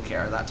 surgical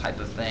care, that type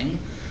of thing.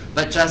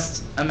 But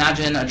just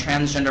imagine a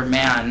transgender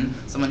man,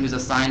 someone who's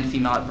assigned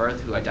female at birth,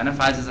 who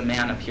identifies as a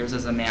man, appears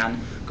as a man,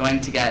 going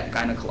to get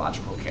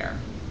gynecological care,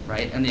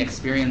 right? And the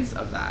experience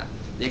of that.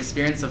 The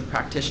experience of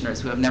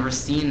practitioners who have never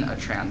seen a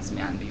trans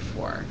man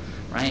before,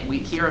 right? We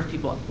hear of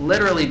people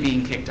literally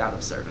being kicked out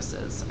of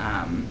services,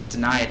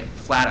 denied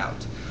flat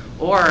out.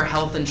 Or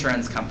health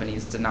insurance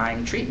companies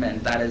denying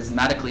treatment that is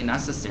medically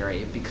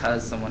necessary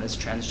because someone is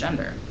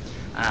transgender.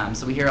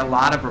 So we hear a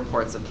lot of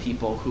reports of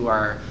people who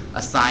are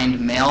assigned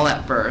male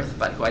at birth,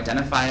 but who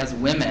identify as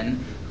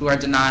women, who are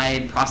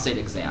denied prostate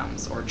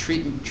exams or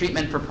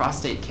treatment for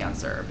prostate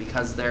cancer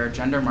because their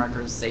gender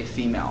markers say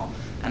female,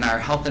 and our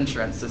health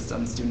insurance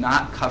systems do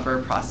not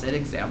cover prostate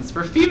exams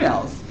for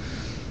females.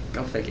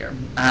 Go figure.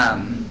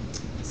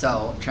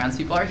 So trans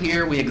people are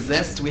here, we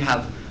exist, we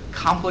have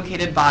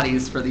complicated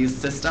bodies for these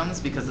systems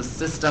because the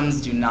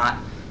systems do not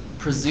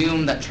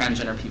presume that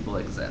transgender people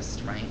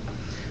exist, right?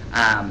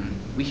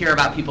 We hear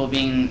about people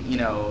being,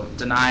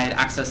 denied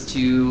access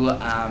to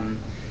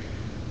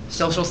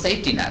social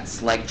safety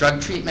nets like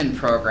drug treatment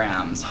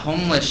programs,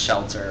 homeless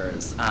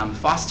shelters,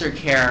 foster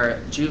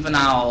care,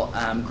 juvenile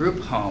group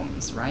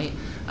homes, right?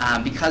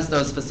 because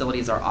those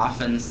facilities are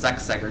often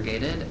sex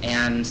segregated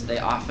and they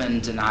often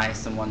deny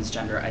someone's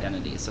gender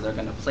identity. So they're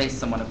going to place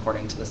someone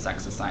according to the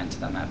sex assigned to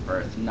them at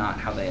birth, not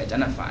how they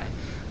identify,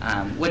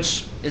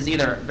 which is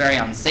either very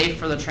unsafe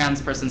for the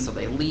trans person, so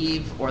they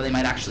leave, or they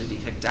might actually be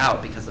kicked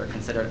out because they're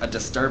considered a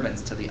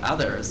disturbance to the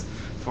others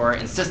for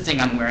insisting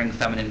on wearing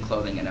feminine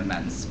clothing in a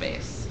men's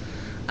space.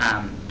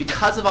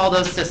 Because of all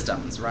those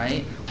systems,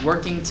 right,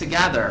 working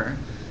together,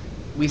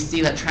 we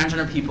see that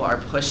transgender people are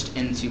pushed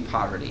into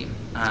poverty.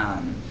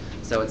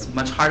 So it's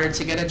much harder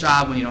to get a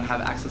job when you don't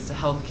have access to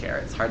health care.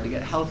 It's hard to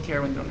get health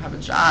care when you don't have a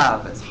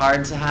job. It's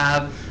hard to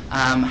have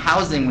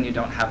housing when you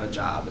don't have a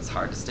job. It's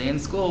hard to stay in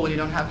school when you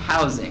don't have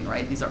housing,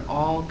 right? These are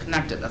all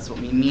connected. That's what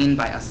we mean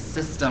by a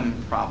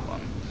system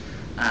problem.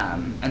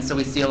 And so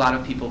we see a lot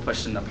of people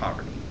pushed into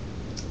poverty.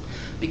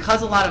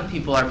 Because a lot of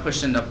people are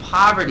pushed into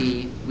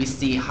poverty, we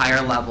see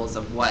higher levels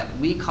of what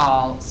we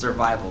call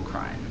survival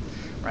crime.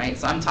 Right?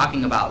 So I'm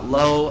talking about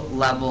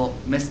low-level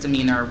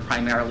misdemeanor,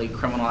 primarily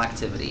criminal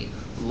activity,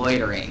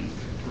 loitering,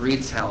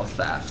 retail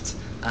theft,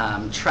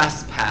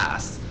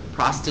 trespass,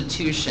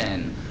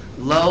 prostitution,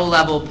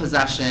 low-level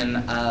possession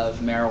of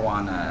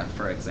marijuana,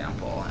 for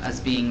example, as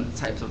being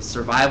types of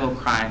survival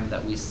crime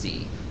that we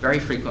see very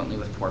frequently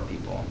with poor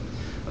people.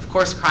 Of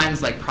course,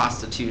 crimes like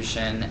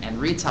prostitution and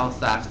retail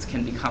theft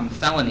can become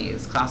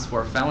felonies, class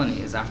 4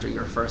 felonies, after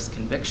your first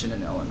conviction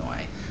in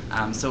Illinois.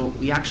 So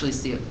we actually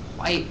see it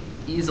quite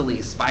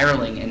easily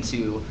spiraling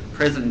into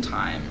prison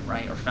time,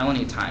 right, or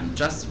felony time,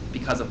 just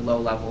because of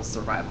low-level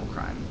survival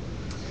crime.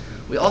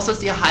 We also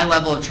see a high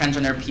level of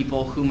transgender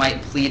people who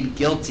might plead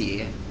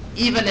guilty,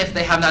 even if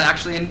they have not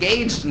actually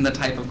engaged in the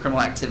type of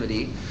criminal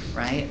activity,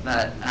 right,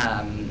 that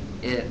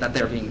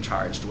they're being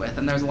charged with.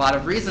 And there's a lot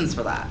of reasons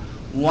for that.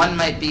 One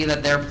might be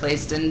that they're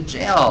placed in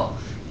jail,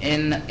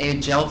 in a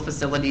jail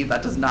facility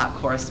that does not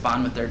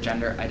correspond with their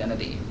gender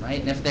identity, right?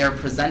 And if they're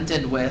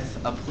presented with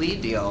a plea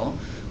deal,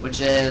 which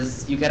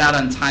is you get out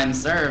on time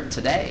served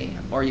today,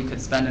 or you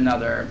could spend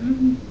another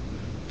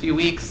few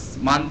weeks,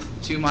 month,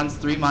 2 months,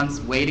 3 months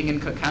waiting in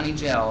Cook County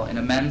Jail in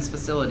a men's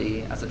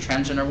facility as a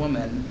transgender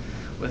woman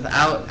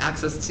without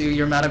access to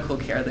your medical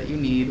care that you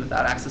need,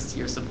 without access to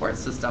your support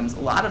systems. A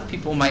lot of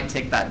people might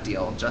take that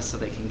deal just so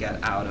they can get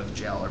out of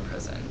jail or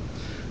prison,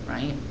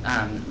 right?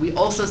 We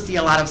also see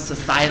a lot of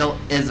societal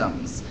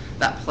isms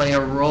that play a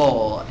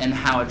role in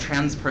how a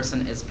trans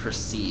person is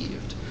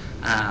perceived.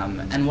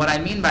 And what I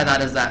mean by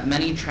that is that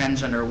many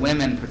transgender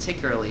women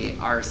particularly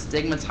are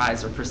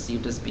stigmatized or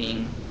perceived as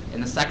being in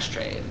the sex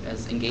trade,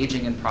 as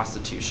engaging in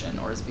prostitution,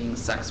 or as being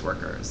sex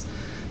workers.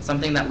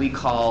 Something that we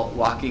call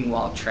walking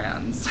while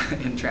trans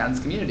in trans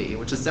community,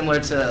 which is similar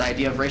to the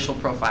idea of racial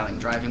profiling,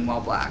 driving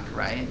while black,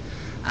 right?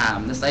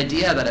 This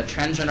idea that a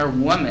transgender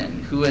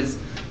woman who is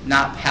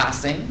not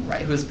passing,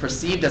 right, who is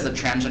perceived as a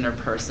transgender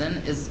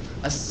person, is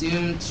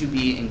assumed to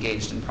be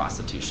engaged in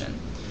prostitution.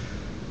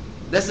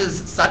 This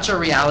is such a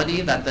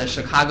reality that the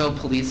Chicago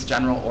Police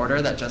General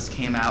Order that just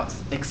came out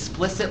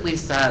explicitly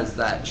says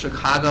that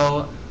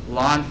Chicago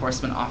law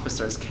enforcement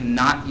officers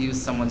cannot use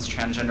someone's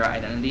transgender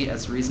identity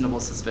as reasonable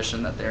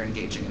suspicion that they're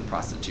engaging in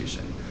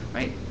prostitution,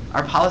 right?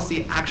 Our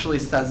policy actually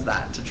says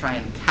that to try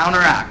and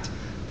counteract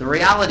the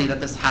reality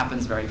that this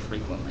happens very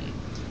frequently.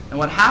 And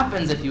what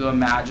happens if you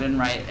imagine,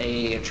 right,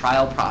 a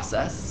trial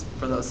process,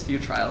 for those few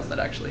trials that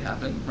actually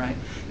happen, right?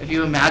 If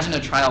you imagine a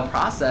trial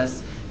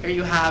process, here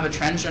you have a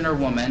transgender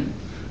woman,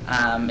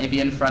 maybe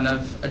in front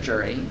of a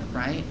jury,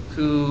 right,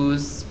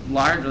 who's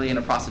largely in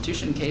a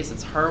prostitution case.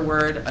 It's her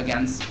word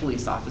against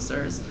police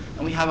officers.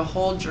 And we have a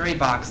whole jury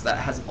box that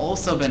has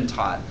also been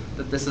taught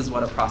that this is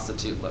what a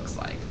prostitute looks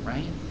like,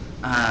 right?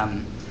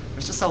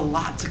 There's just a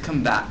lot to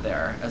combat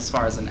there as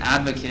far as an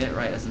advocate,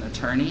 right, as an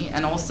attorney.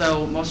 And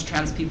also, most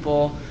trans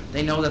people,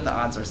 they know that the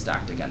odds are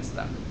stacked against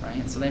them,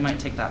 right? So they might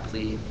take that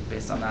plea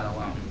based on that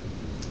alone.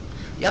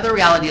 The other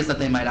reality is that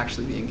they might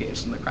actually be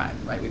engaged in the crime,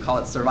 right? We call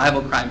it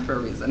survival crime for a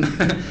reason.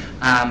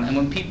 And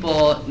when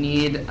people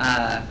need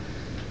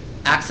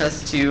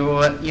access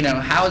to, you know,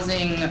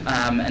 housing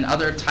and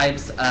other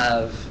types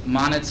of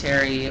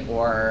monetary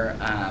or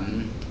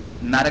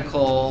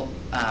medical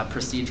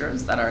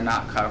procedures that are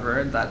not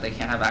covered, that they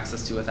can't have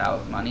access to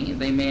without money,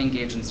 they may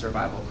engage in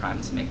survival crime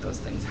to make those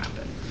things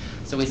happen.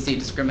 So we see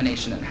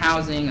discrimination in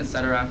housing,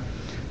 etc.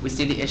 We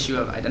see the issue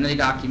of identity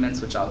documents,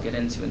 which I'll get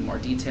into in more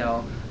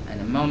detail in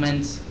a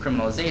moment,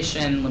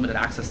 criminalization, limited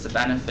access to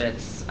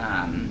benefits,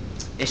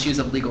 issues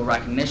of legal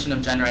recognition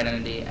of gender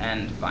identity,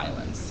 and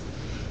violence.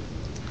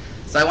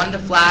 So I wanted to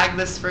flag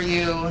this for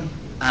you.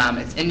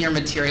 It's in your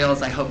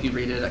materials. I hope you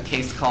read it. A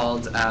case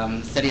called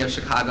City of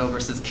Chicago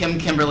versus Kim,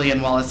 Kimberly,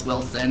 and Wallace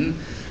Wilson.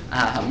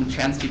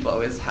 Trans people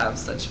always have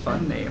such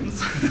fun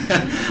names.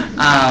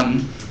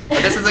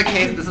 But this is a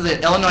case, this is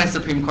an Illinois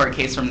Supreme Court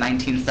case from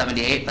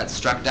 1978 that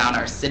struck down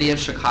our City of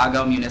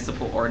Chicago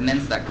municipal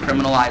ordinance that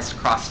criminalized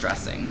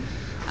cross-dressing.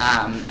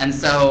 And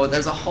so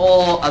there's a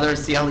whole other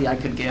CLE I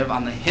could give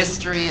on the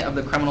history of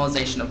the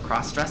criminalization of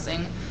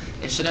cross-dressing.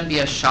 It shouldn't be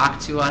a shock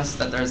to us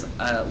that there's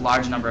a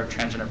large number of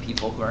transgender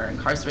people who are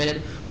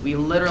incarcerated. We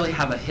literally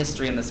have a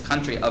history in this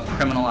country of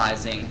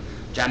criminalizing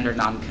gender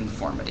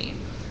nonconformity.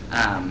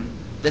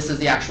 This is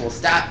the actual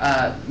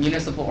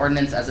municipal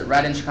ordinance as it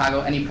read in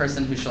Chicago. Any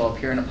person who shall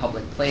appear in a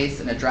public place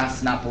in a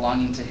dress not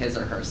belonging to his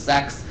or her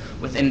sex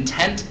with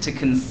intent to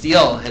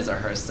conceal his or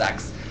her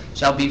sex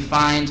shall be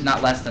fined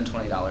not less than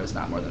 $20,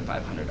 not more than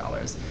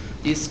 $500.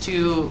 These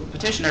two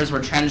petitioners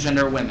were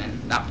transgender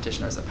women, not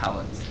petitioners,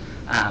 appellants,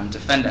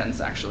 defendants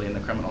actually in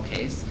the criminal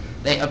case.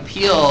 They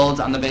appealed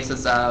on the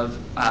basis of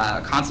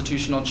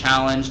constitutional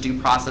challenge, due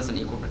process, and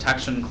equal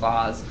protection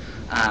clause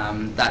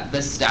that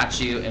this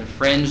statute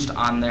infringed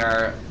on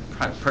their,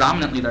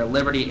 predominantly their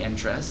liberty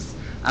interests,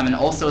 and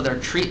also their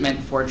treatment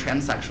for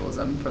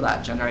transsexualism, for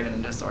that gender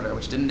identity disorder,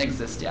 which didn't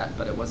exist yet,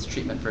 but it was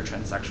treatment for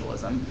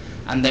transsexualism,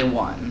 and they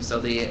won. So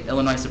the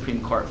Illinois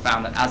Supreme Court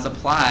found that as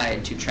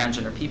applied to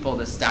transgender people,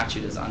 this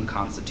statute is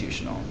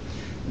unconstitutional.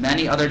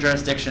 Many other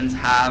jurisdictions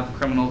have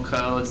criminal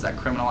codes that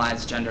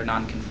criminalize gender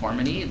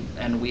nonconformity,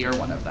 and we are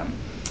one of them.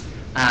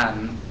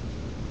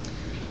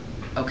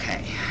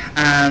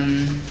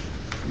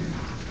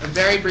 A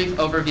very brief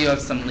overview of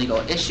some legal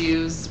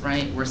issues,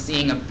 right? We're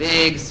seeing a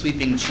big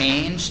sweeping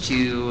change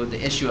to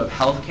the issue of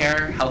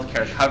healthcare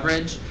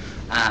coverage.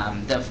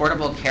 The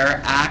Affordable Care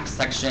Act,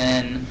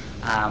 Section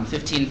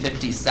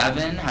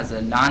 1557, has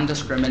a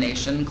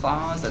non-discrimination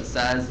clause that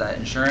says that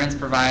insurance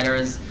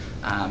providers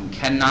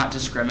cannot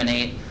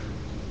discriminate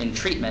in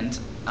treatment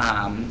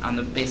on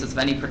the basis of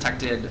any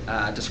protected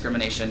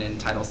discrimination in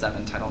Title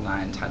VII, Title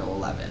IX,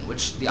 Title XI,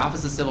 which the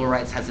Office of Civil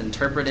Rights has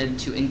interpreted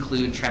to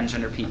include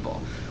transgender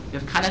people. We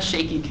have kind of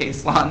shaky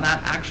case law on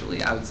that,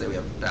 actually. I would say we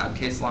have bad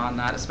case law on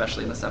that,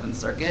 especially in the Seventh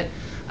Circuit.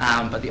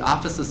 But the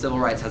Office of Civil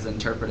Rights has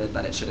interpreted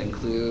that it should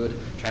include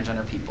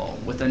transgender people.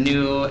 With a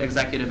new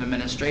executive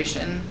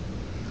administration,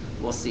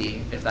 we'll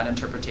see if that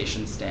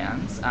interpretation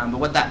stands. But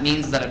what that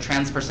means is that a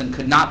trans person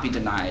could not be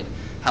denied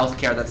health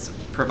care that's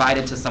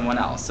provided to someone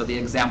else. So the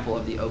example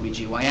of the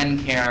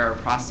OBGYN care or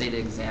prostate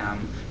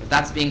exam, if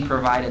that's being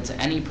provided to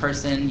any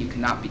person, you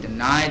cannot be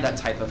denied that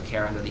type of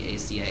care under the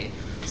ACA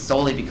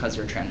solely because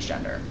you're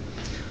transgender.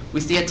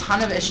 We see a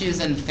ton of issues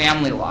in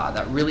family law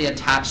that really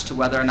attach to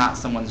whether or not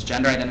someone's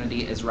gender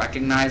identity is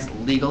recognized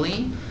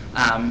legally.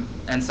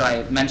 And so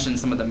I mentioned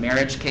some of the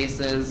marriage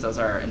cases. Those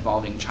are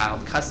involving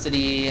child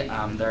custody.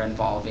 They're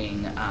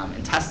involving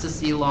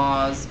intestacy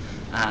laws.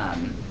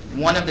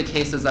 One of the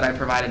cases that I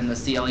provided in the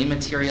CLE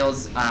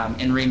materials,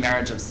 in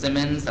remarriage of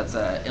Simmons, that's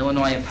an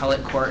Illinois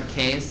appellate court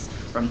case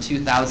from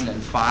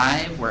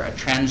 2005 where a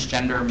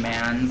transgender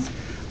man's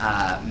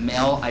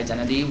male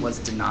identity was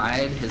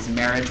denied. His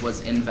marriage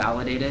was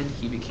invalidated.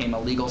 He became a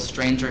legal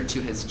stranger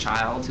to his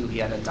child, who he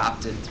had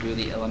adopted through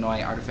the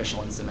Illinois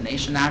Artificial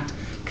Insemination Act,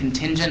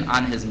 contingent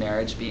on his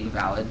marriage being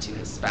valid to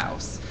his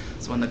spouse.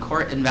 So when the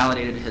court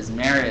invalidated his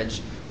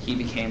marriage, he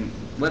became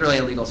literally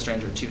a legal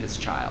stranger to his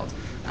child.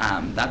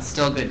 That's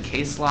still good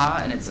case law,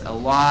 and it's a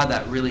law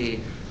that really,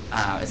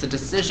 it's a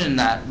decision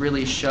that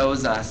really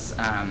shows us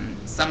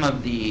some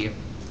of the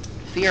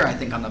fear, I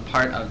think, on the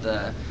part of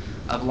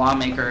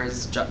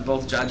lawmakers,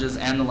 both judges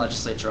and the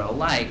legislature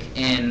alike,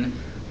 in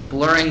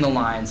blurring the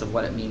lines of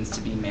what it means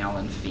to be male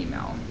and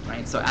female,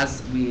 right? So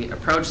as we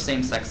approach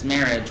same-sex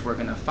marriage, we're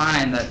going to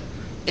find that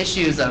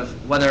issues of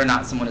whether or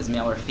not someone is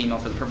male or female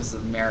for the purpose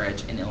of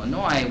marriage in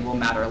Illinois will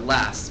matter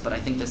less, but I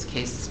think this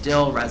case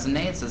still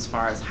resonates as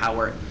far as how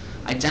we're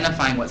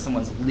identifying what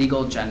someone's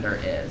legal gender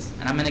is.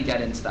 And I'm going to get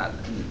into that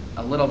in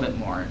a little bit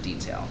more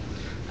detail.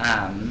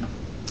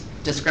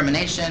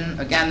 Discrimination,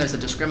 again, there's a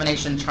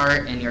discrimination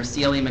chart in your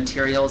CLE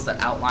materials that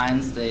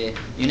outlines the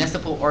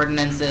municipal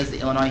ordinances, the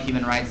Illinois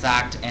Human Rights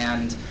Act,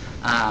 and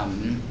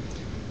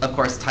of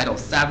course Title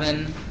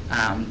VII.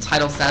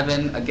 Title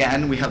VII,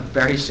 again, we have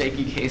very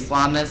shaky case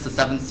law on this. The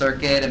Seventh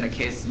Circuit in a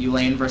case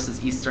Ulane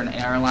versus Eastern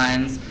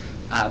Airlines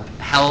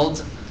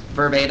held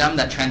verbatim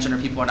that transgender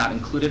people are not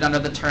included under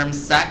the term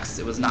sex.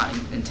 It was not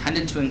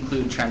intended to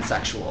include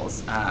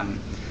transsexuals.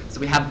 So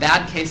we have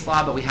bad case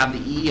law, but we have the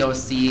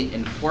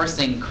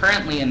EEOC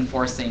currently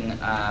enforcing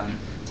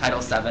Title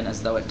VII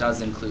as though it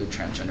does include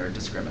transgender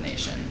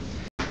discrimination.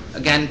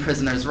 Again,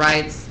 prisoners'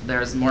 rights,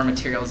 there's more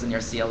materials in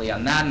your CLE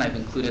on that, and I've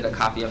included a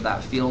copy of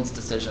that Fields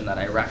decision that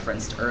I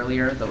referenced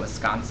earlier, the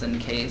Wisconsin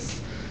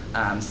case,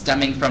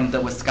 stemming from the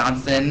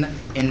Wisconsin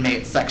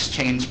Inmate Sex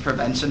Change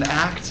Prevention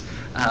Act,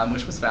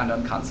 which was found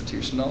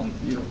unconstitutional.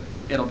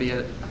 It'll be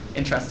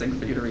interesting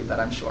for you to read that,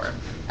 I'm sure.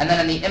 And then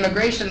in the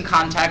immigration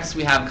context,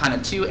 we have kind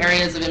of two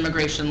areas of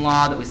immigration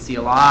law that we see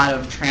a lot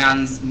of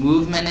trans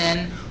movement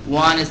in.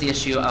 One is the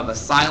issue of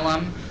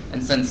asylum,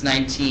 and since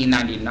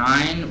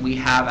 1999, we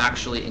have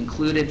actually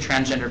included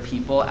transgender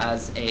people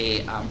as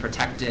a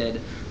protected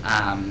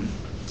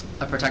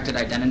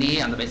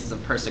identity on the basis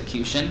of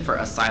persecution for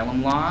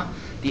asylum law.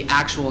 The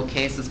actual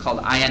case is called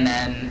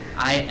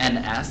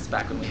INS,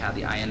 back when we had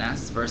the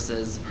INS,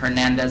 versus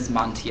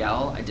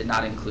Hernandez-Montiel. I did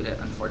not include it,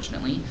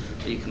 unfortunately,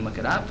 but you can look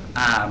it up.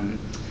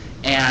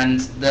 And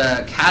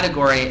the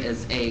category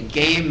is a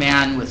gay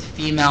man with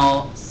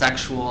female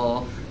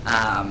sexual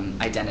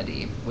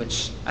identity,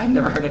 which I've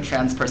never heard a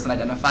trans person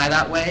identify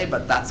that way,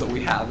 but that's what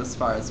we have as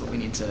far as what we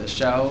need to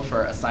show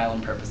for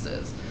asylum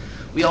purposes.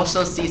 We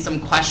also see some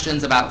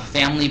questions about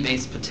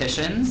family-based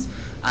petitions.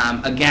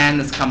 Again,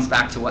 this comes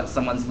back to what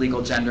someone's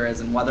legal gender is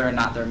and whether or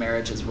not their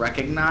marriage is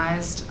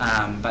recognized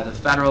by the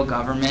federal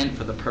government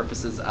for the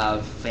purposes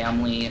of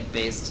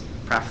family-based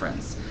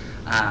preference.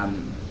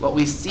 What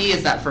we see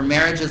is that for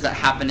marriages that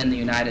happen in the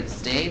United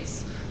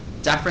States,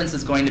 deference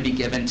is going to be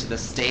given to the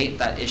state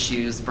that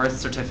issues birth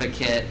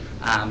certificate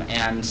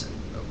and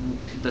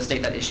the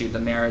state that issued the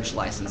marriage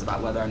license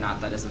about whether or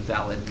not that is a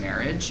valid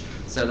marriage.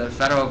 So the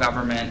federal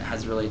government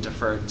has really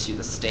deferred to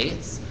the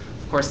states.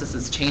 Of course, this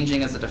is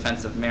changing as the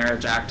Defense of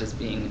Marriage Act is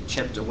being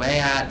chipped away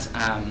at,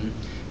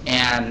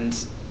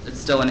 and it's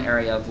still an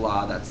area of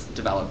law that's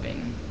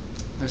developing.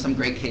 There's some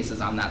great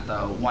cases on that,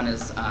 though. One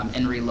is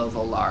Enri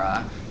Lovo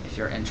Lara, if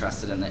you're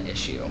interested in the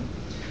issue.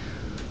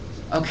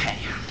 Okay.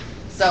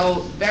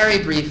 So very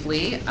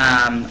briefly,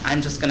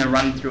 I'm just going to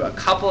run through a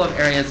couple of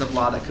areas of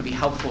law that could be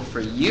helpful for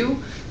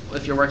you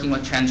if you're working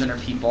with transgender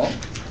people.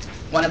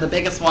 One of the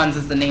biggest ones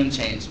is the name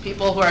change.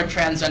 People who are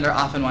transgender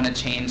often want to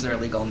change their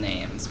legal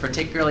names,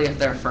 particularly if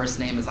their first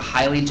name is a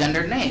highly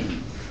gendered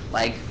name,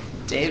 like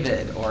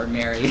David or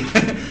Mary,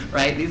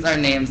 right? These are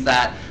names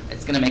that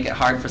it's going to make it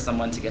hard for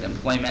someone to get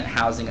employment,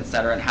 housing, et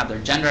cetera, and have their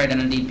gender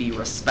identity be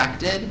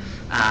respected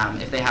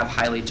if they have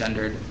highly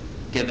gendered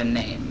given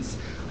names.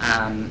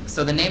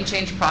 So the name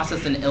change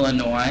process in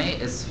Illinois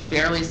is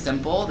fairly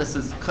simple. This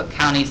is Cook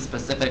County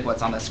specific,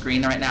 what's on the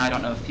screen right now. I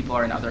don't know if people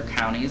are in other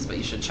counties, but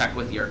you should check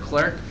with your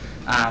clerk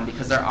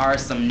because there are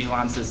some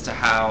nuances to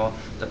how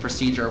the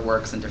procedure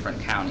works in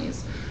different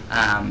counties.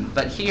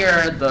 But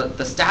here,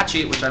 the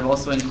statute, which I've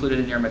also included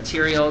in your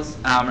materials,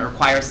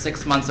 requires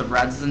 6 months of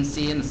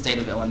residency in the state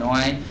of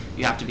Illinois.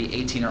 You have to be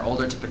 18 or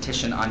older to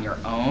petition on your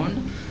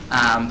own.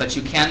 But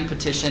you can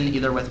petition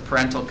either with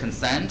parental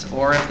consent,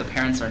 or if the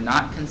parents are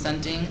not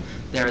consenting,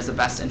 there is a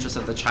best interest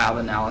of the child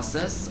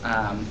analysis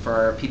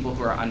for people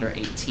who are under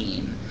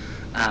 18,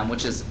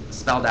 which is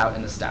spelled out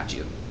in the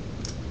statute.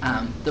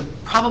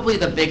 Probably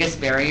the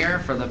biggest barrier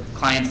for the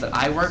clients that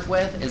I work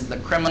with is the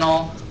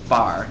criminal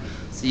bar.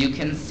 So you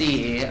can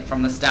see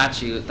from the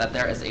statute that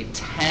there is a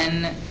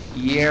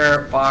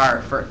 10-year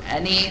bar for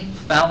any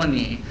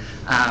felony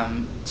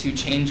to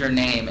change your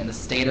name in the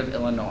state of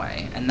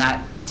Illinois. And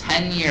that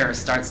 10 years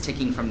starts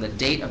ticking from the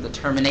date of the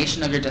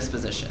termination of your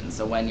disposition.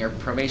 So when your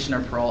probation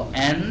or parole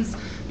ends,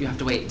 you have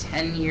to wait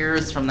 10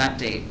 years from that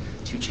date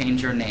to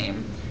change your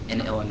name in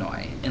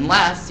Illinois,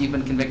 unless you've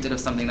been convicted of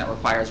something that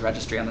requires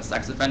registry on the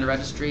sex offender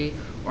registry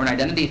or an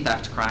identity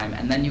theft crime,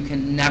 and then you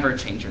can never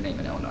change your name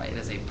in Illinois. It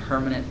is a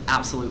permanent,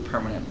 absolute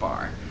permanent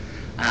bar.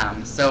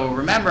 So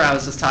remember, I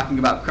was just talking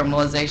about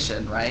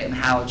criminalization, right, and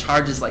how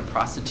charges like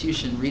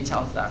prostitution,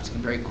 retail theft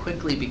can very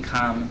quickly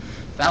become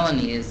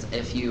felonies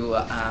if you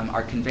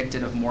are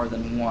convicted of more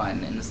than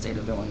one in the state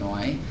of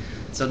Illinois.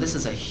 So this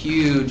is a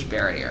huge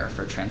barrier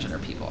for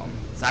transgender people.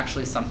 It's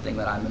actually something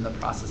that I'm in the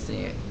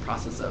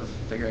process of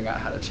figuring out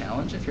how to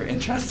challenge. If you're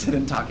interested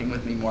in talking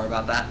with me more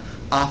about that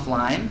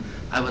offline,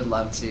 I would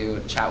love to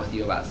chat with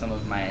you about some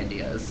of my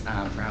ideas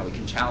for how we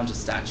can challenge the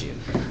statute.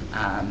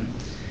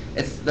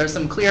 There's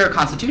some clear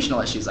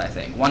constitutional issues, I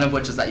think, one of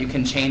which is that you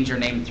can change your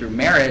name through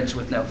marriage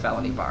with no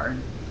felony bar,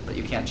 but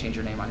you can't change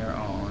your name on your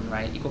own,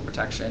 right? Equal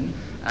protection.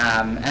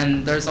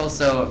 And there's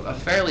also a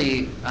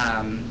fairly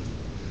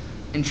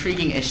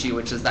intriguing issue,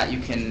 which is that you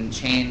can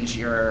change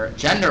your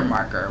gender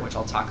marker, which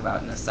I'll talk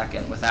about in a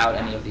second, without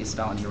any of these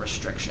felony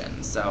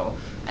restrictions. So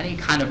any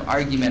kind of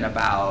argument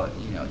about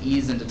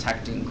ease in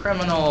detecting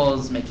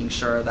criminals, making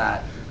sure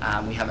that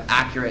we have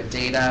accurate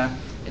data,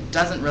 it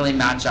doesn't really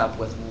match up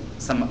with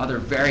some other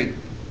very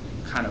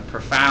kind of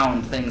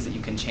profound things that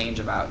you can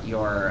change about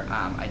your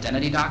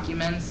identity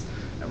documents,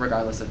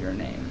 regardless of your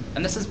name.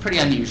 And this is pretty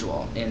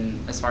unusual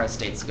as far as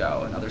states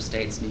go. In other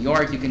states, New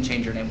York, you can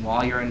change your name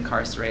while you're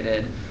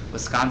incarcerated.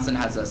 Wisconsin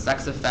has a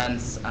sex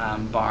offense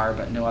bar,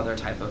 but no other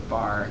type of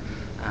bar.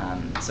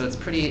 So it's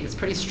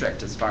pretty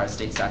strict as far as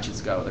state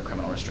statutes go, the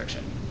criminal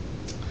restriction.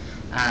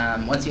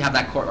 Once you have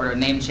that court-ordered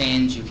name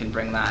change, you can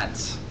bring that.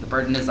 The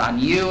burden is on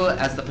you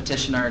as the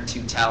petitioner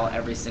to tell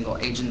every single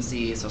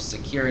agency, Social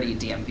Security,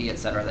 DMV, et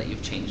cetera, that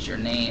you've changed your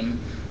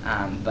name,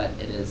 but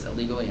it is a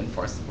legally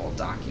enforceable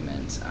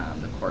document,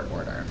 the court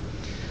order.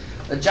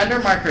 The gender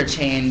marker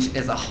change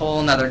is a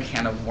whole nother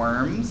can of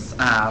worms.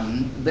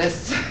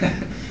 This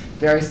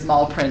very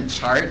small print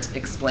chart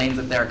explains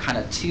that there are kind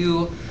of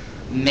two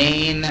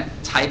main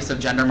types of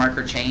gender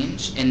marker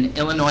change. In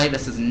Illinois,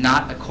 this is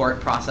not a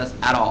court process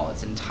at all.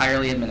 It's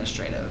entirely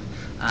administrative.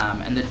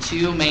 And the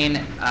two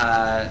main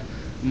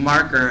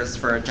markers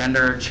for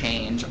gender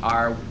change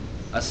are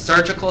a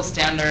surgical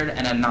standard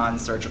and a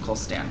non-surgical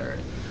standard.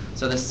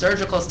 So the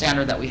surgical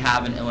standard that we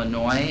have in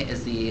Illinois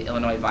is the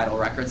Illinois Vital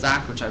Records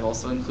Act, which I've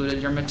also included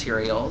in your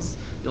materials.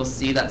 You'll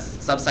see that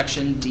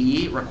subsection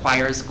D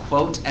requires,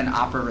 quote, an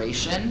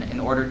operation in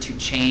order to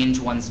change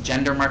one's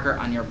gender marker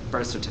on your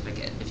birth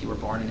certificate if you were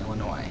born in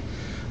Illinois.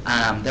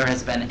 There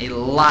has been a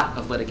lot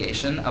of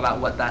litigation about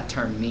what that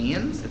term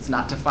means. It's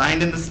not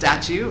defined in the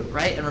statute,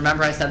 right? And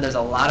remember I said there's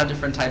a lot of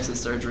different types of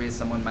surgeries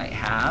someone might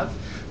have.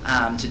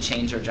 to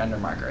change their gender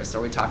markers. So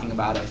are we talking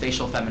about a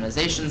facial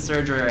feminization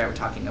surgery? Are we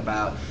talking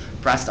about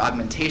breast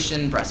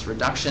augmentation, breast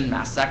reduction,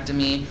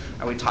 mastectomy?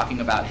 Are we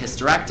talking about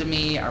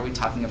hysterectomy? Are we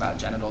talking about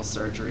genital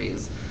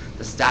surgeries?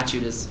 The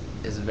statute is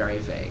very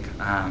vague.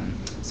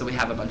 So we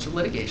have a bunch of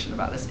litigation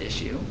about this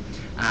issue.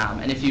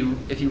 And if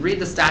you read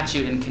the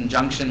statute in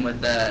conjunction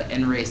with the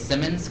In re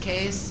Simmons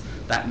case,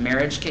 that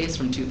marriage case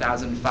from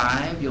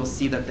 2005, you'll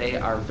see that they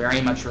are very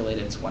much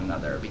related to one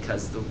another,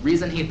 because the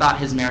reason he thought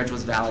his marriage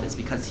was valid is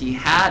because he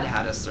had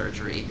had a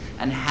surgery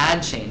and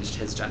had changed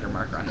his gender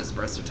marker on his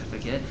birth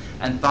certificate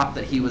and thought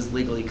that he was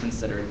legally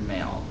considered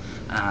male.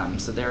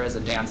 So there is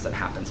a dance that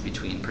happens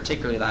between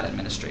particularly that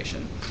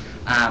administration.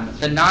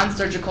 The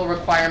non-surgical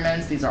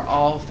requirements, these are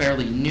all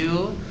fairly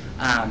new.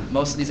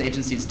 Most of these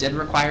agencies did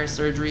require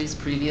surgeries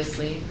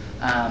previously,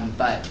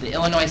 but the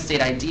Illinois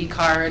state ID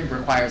card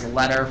requires a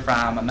letter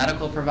from a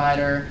medical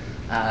provider,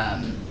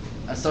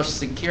 a Social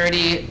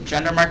Security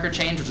gender marker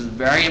change, which is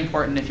very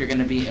important if you're going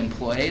to be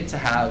employed, to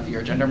have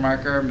your gender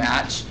marker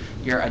match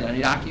your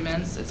identity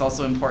documents. It's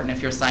also important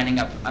if you're signing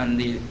up on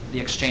the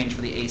exchange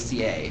for the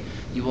ACA.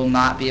 You will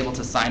not be able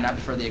to sign up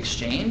for the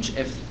exchange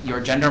if your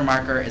gender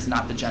marker is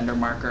not the gender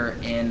marker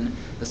in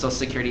the Social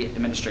Security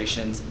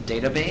Administration's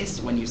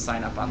database when you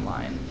sign up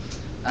online.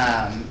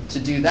 To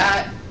do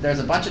that, there's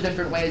a bunch of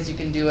different ways you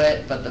can do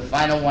it, but the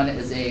final one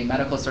is a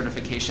medical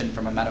certification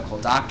from a medical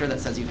doctor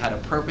that says you've had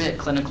appropriate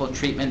clinical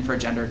treatment for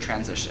gender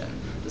transition.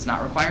 It does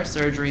not require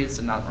surgery, it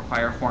does not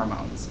require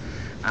hormones.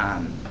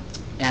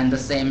 And the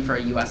same for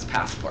a US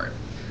passport.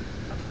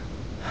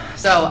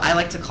 So I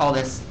like to call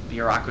this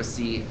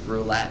bureaucracy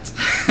roulette.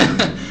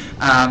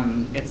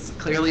 It's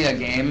clearly a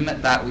game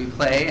that we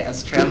play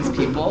as trans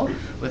people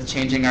with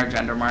changing our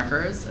gender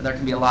markers. There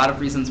can be a lot of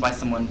reasons why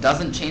someone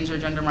doesn't change their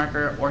gender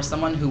marker, or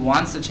someone who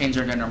wants to change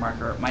their gender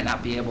marker might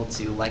not be able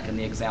to, like in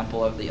the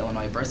example of the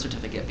Illinois birth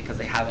certificate, because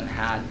they haven't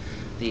had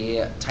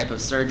the type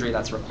of surgery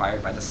that's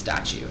required by the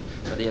statute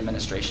for the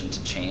administration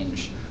to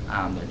change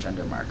their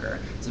gender marker.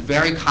 It's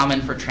very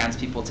common for trans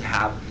people to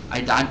have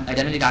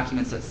identity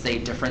documents that say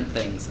different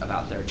things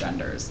about their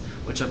genders,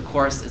 which of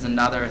course is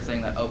another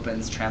thing that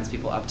opens trans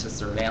people up to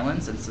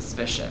surveillance and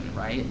suspicion,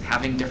 right?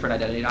 Having different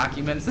identity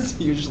documents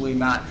is usually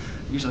not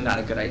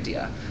a good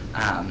idea,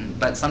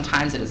 but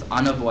sometimes it is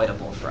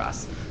unavoidable for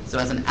us. So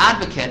as an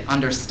advocate,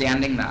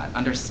 understanding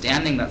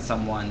that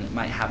someone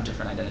might have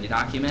different identity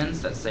documents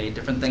that say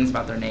different things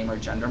about their name or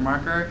gender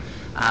marker,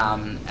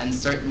 and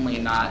certainly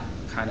not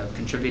kind of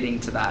contributing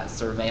to that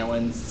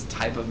surveillance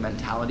type of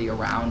mentality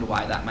around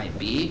why that might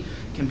be,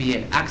 can be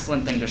an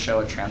excellent thing to show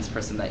a trans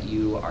person that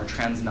you are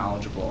trans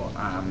knowledgeable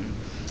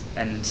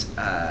and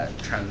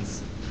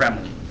trans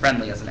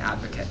friendly as an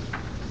advocate.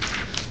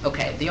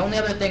 Okay, the only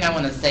other thing I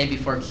want to say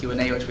before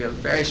Q&A, which we have a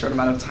very short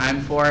amount of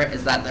time for,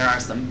 is that there are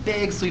some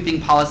big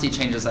sweeping policy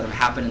changes that have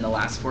happened in the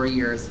last 4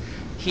 years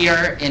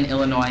here in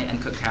Illinois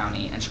and Cook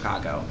County and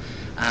Chicago.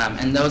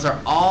 And those are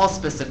all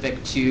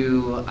specific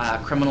to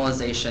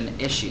criminalization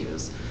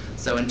issues.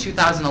 So in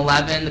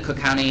 2011, the Cook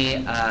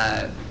County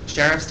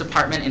Sheriff's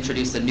Department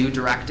introduced a new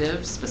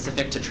directive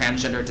specific to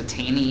transgender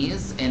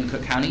detainees in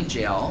Cook County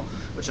Jail,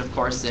 which of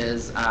course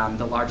is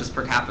the largest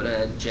per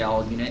capita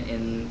jail unit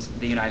in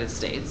the United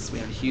States. We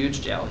have a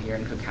huge jail here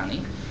in Cook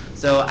County.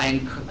 So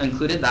I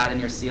included that in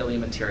your CLE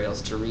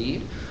materials to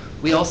read.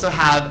 We also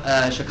have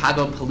a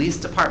Chicago Police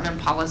Department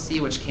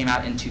policy which came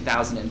out in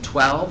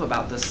 2012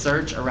 about the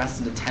search,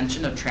 arrest, and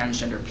detention of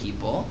transgender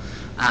people.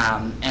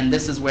 And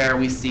this is where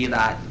we see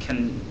that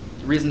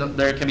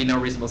there can be no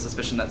reasonable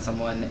suspicion that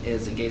someone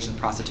is engaged in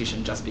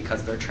prostitution just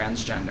because they're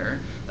transgender.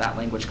 That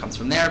language comes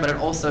from there, but it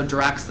also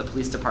directs the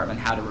police department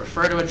how to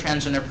refer to a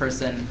transgender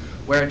person,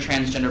 where a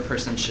transgender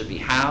person should be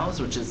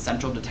housed, which is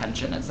central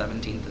detention at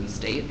 17th and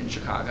State in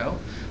Chicago.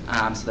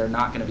 So they're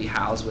not going to be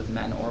housed with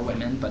men or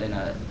women, but in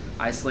an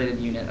isolated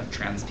unit of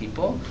trans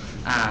people.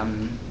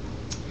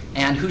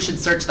 And who should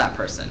search that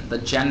person, the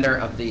gender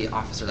of the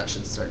officer that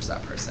should search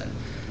that person.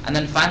 And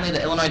then finally,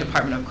 the Illinois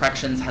Department of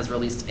Corrections has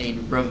released a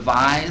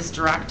revised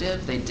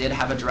directive. They did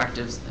have a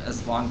directive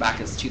as long back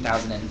as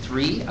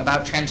 2003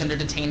 about transgender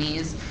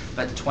detainees,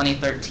 but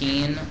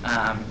 2013,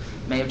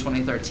 May of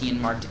 2013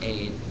 marked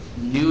a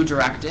new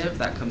directive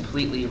that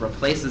completely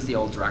replaces the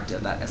old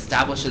directive that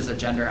establishes a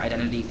gender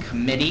identity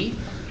committee,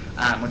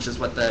 which is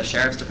what the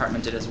Sheriff's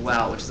Department did as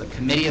well, which is a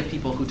committee of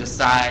people who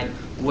decide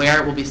where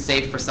it will be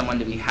safe for someone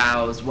to be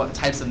housed, what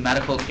types of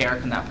medical care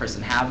can that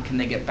person have, can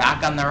they get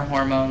back on their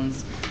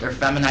hormones, their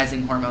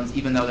feminizing hormones,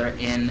 even though they're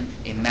in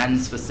a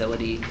men's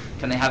facility,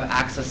 can they have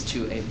access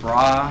to a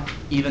bra,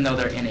 even though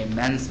they're in a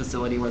men's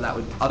facility where that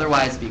would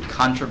otherwise be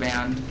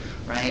contraband,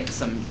 right?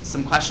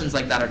 Some questions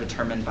like that are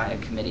determined by a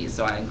committee,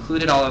 so I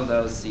included all of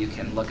those so you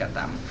can look at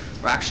them.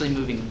 We're actually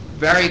moving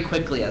very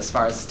quickly as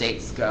far as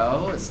states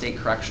go, state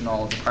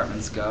correctional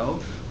departments go,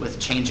 with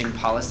changing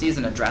policies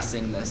and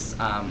addressing this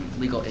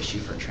legal issue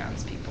for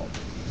trans people.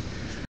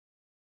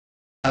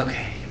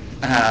 Okay,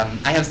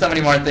 I have so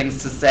many more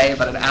things to say,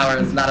 but an hour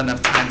is not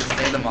enough time to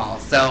say them all.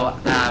 So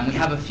we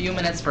have a few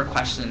minutes for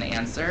question and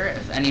answer.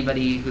 If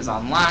anybody who's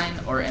online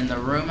or in the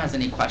room has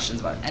any questions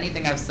about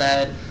anything I've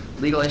said,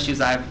 legal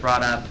issues I've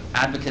brought up,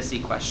 advocacy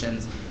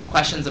questions,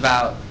 questions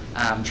about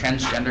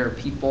transgender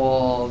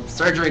people,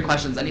 surgery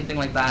questions, anything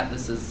like that,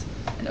 this is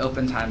an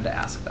open time to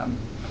ask them.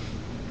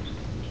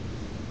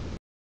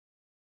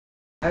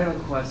 I have a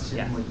question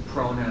Yes. with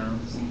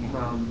pronouns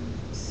from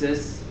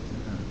cis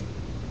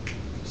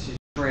to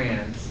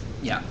trans.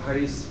 Yeah. How do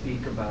you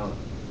speak about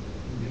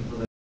people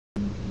that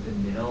are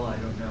in the middle? I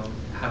don't know.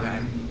 Okay.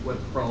 What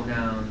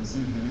pronouns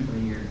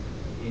when you're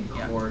in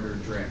Yeah. court or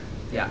direct?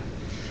 Yeah,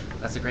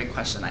 that's a great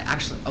question. Do you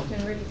want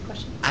to repeat the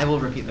question? I will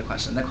repeat the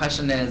question. The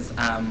question is,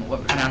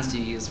 what pronouns do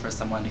you use for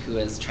someone who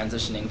is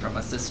transitioning from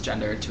a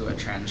cisgender to a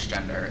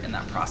transgender in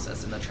that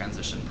process, in the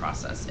transition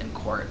process, in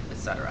court,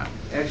 etc.?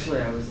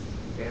 Actually, I was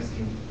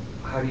asking,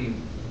 how do you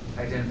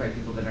identify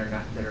people that are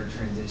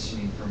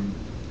transitioning from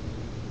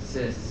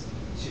cis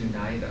to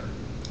neither?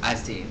 I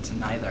see, to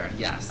neither,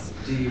 yes.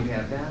 Do you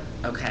have that?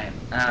 Okay.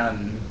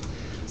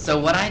 So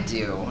what I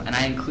do, and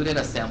I included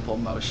a sample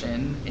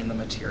motion in the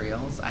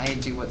materials, I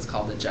do what's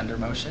called a gender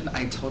motion.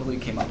 I totally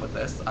came up with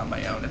this on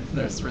my own.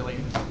 There's really,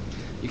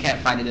 you can't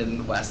find it in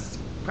the West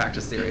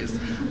practice series,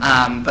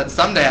 but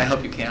someday I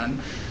hope you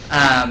can.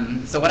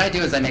 So what I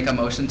do is I make a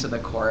motion to the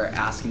court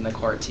asking the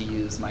court to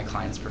use my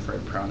client's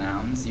preferred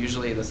pronouns.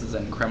 Usually this is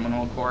in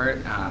criminal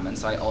court, and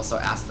so I also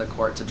ask the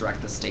court to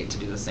direct the state to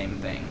do the same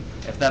thing.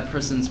 If that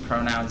person's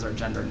pronouns are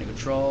gender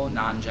neutral,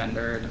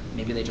 non-gendered,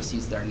 maybe they just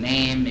use their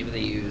name, maybe they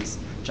use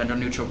gender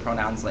neutral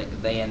pronouns like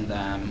they and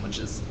them, which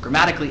is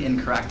grammatically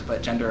incorrect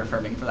but gender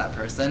affirming for that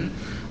person,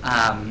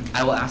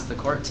 I will ask the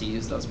court to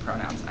use those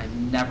pronouns. I've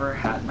never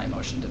had my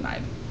motion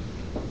denied.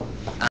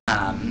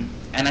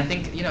 And I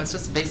think, it's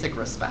just basic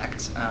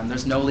respect.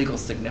 There's no legal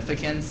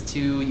significance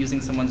to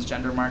using someone's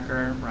gender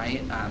marker,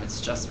 right?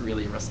 It's just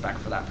really respect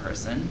for that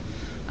person.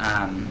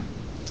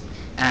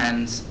 And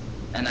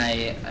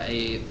I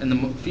in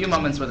the few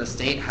moments where the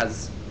state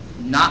has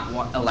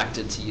not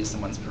elected to use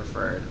someone's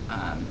preferred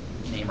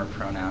name or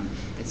pronoun,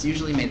 it's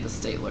usually made the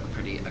state look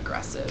pretty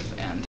aggressive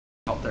and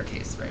help their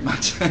case very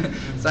much.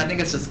 So I think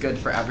it's just good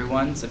for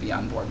everyone to be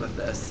on board with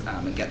this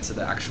and get to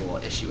the actual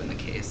issue in the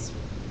case.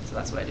 So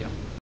that's what I do.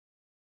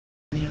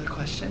 Any other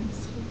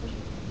questions?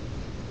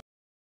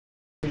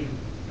 I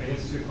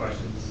guess two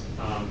questions.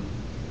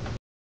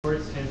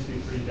 Courts tend to be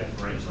pretty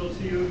deferential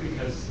to you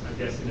because I'm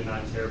guessing they're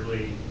not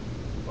terribly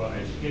well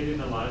educated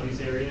in a lot of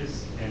these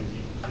areas. And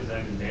is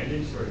that an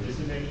advantage or a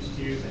disadvantage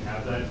to you to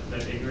have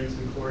that ignorance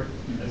in court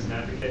as an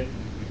advocate?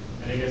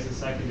 And I guess the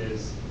second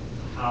is,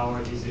 how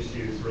are these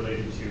issues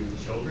related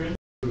to children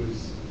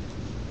whose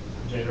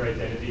gender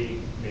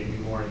identity may be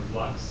more in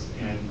flux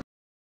and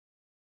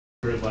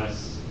are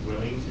less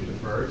willing to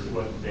defer to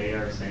what they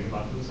are saying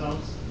about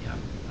themselves? Yeah.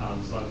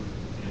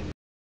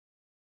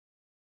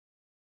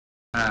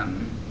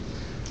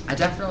 I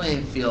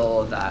definitely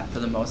feel that for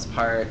the most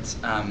part,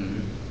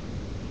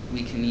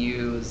 we can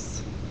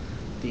use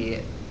the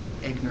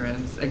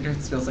ignorance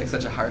feels like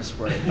such a harsh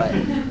word, but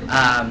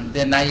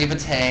the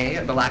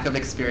naivete, the lack of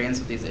experience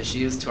with these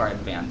issues to our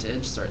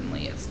advantage,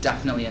 certainly. It's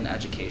definitely an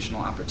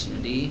educational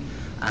opportunity.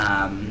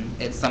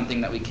 It's something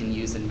that we can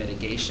use in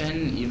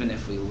mitigation, even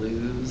if we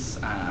lose.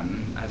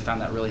 I've found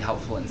that really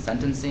helpful in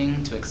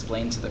sentencing to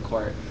explain to the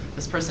court,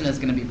 this person is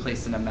going to be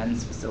placed in a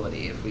men's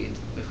facility if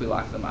we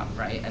lock them up,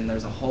 right? And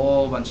there's a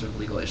whole bunch of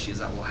legal issues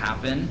that will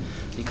happen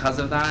because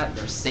of that.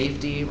 There's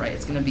safety, right?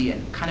 It's going to be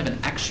kind of an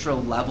extra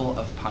level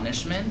of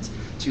punishment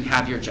to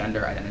have your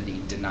gender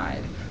identity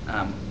denied.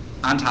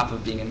 On top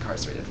of being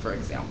incarcerated, for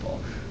example.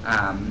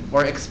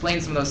 Or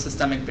explain some of those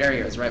systemic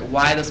barriers, right?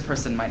 Why this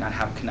person might not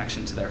have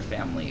connection to their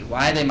family,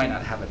 why they might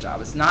not have a job.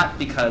 It's not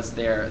because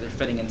they're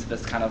fitting into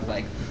this kind of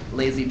like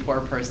lazy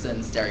poor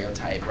person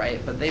stereotype,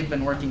 right? But they've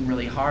been working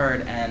really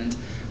hard and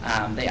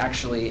they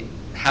actually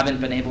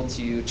haven't been able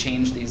to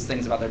change these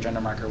things about their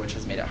gender marker, which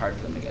has made it hard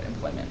for them to get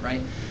employment,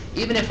 right?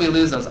 Even if we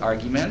lose those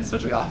arguments,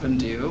 which we often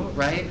do,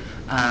 right?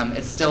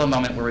 It's still a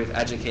moment where we've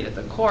educated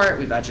the court,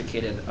 we've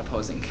educated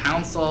opposing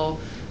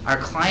counsel. Our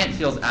client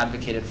feels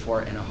advocated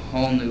for in a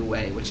whole new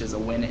way, which is a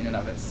win in and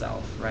of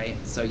itself, right?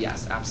 So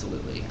yes,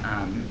 absolutely.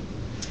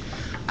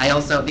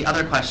 The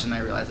other question, I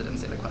realize I didn't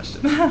say the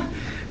question.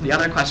 The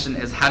other question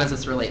is, how does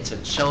this relate to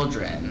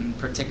children,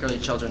 particularly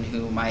children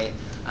who might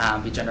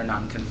be gender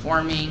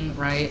non-conforming,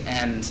 right?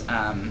 And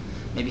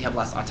maybe have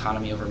less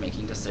autonomy over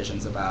making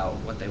decisions about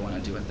what they want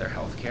to do with their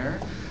health care.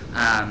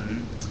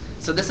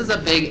 So this is a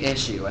big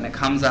issue, and it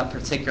comes up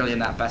particularly in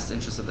that best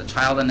interest of the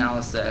child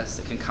analysis.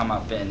 It can come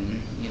up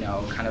in,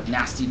 kind of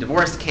nasty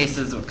divorce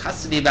cases with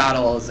custody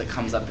battles. It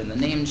comes up in the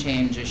name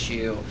change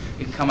issue.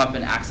 It can come up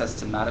in access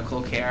to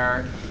medical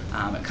care.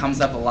 It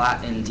comes up a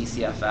lot in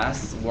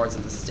DCFS, wards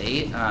of the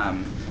state,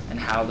 and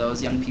how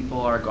those young people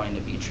are going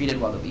to be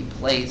treated while they'll be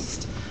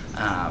placed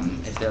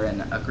if they're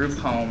in a group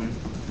home.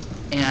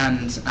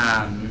 And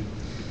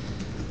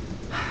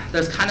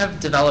there's kind of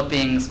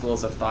developing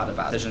schools of thought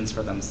about decisions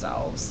for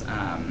themselves.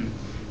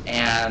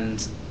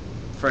 And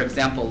for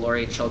example,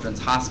 Laurie Children's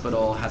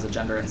Hospital has a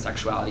gender and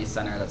sexuality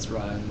center that's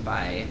run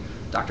by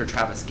Dr.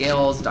 Travis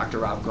Gales, Dr.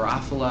 Rob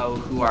Garofalo,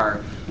 who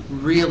are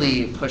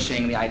really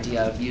pushing the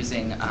idea of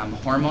using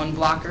hormone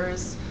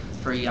blockers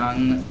for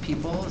young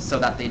people so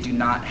that they do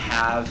not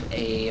have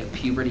a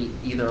puberty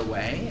either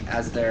way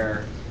as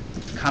they're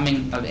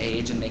coming of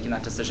age and making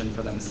that decision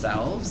for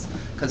themselves.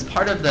 Because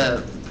part of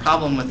the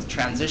problem with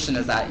transition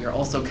is that you're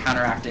also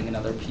counteracting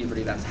another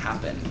puberty that's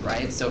happened,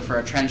 right? So for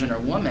a transgender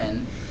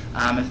woman,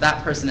 if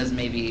that person is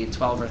maybe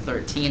 12 or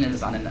 13 and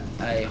is on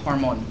a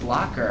hormone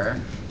blocker,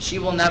 she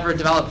will never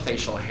develop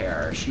facial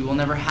hair. She will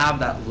never have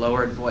that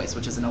lowered voice,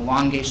 which is an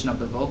elongation of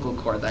the vocal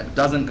cord that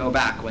doesn't go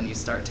back when you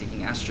start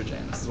taking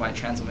estrogen. This is why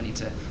trans women need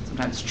to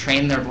sometimes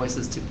train their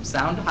voices to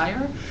sound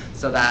higher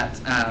so that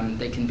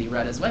they can be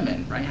read as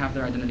women, right? Have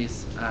their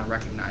identities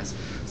recognized.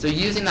 So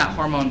using that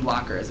hormone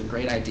blocker is a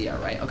great idea,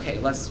 right? Okay,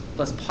 let's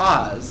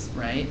pause,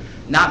 right?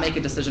 Not make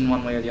a decision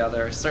one way or the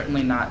other.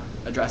 Certainly not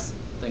address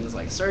things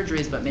like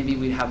surgeries, but maybe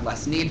we have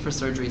less need for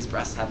surgeries,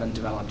 breasts haven't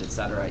developed,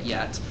 etc.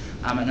 yet,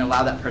 and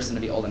allow that person to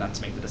be old enough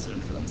to make the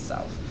decision for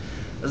themselves.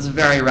 This is a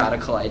very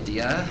radical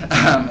idea.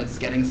 It's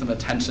getting some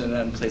attention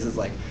in places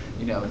like,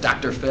 you know,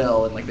 Dr.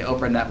 Phil and like the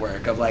Oprah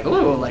network of like,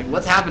 ooh, like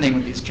what's happening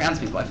with these trans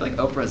people? I feel like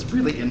Oprah is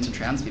really into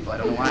trans people. I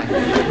don't know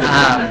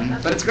why.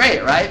 But it's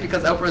great, right?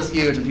 Because Oprah is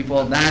huge and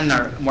people then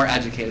are more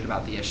educated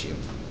about the issue.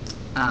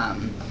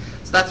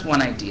 So that's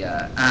one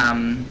idea.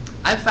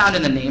 I've found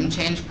in the name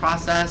change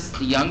process,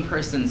 the young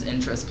person's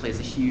interest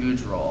plays a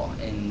huge role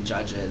in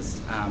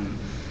judges'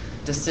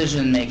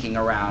 decision making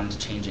around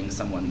changing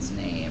someone's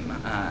name,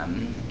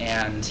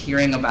 and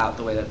hearing about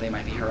the way that they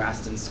might be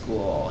harassed in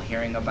school,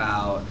 hearing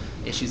about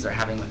issues they're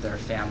having with their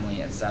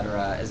family,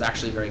 etc., is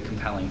actually very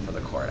compelling for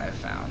the court, I've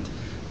found.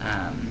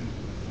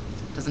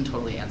 Doesn't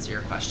totally answer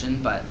your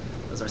question, but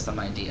those are some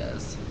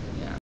ideas.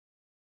 Yeah.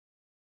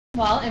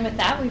 Well, and with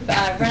that, we've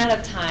run out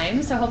of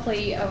time, so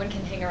hopefully Owen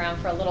can hang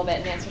around for a little bit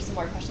and answer some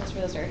more questions for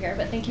those who are here.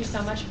 But thank you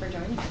so much for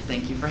joining us.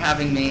 Thank you for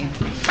having me.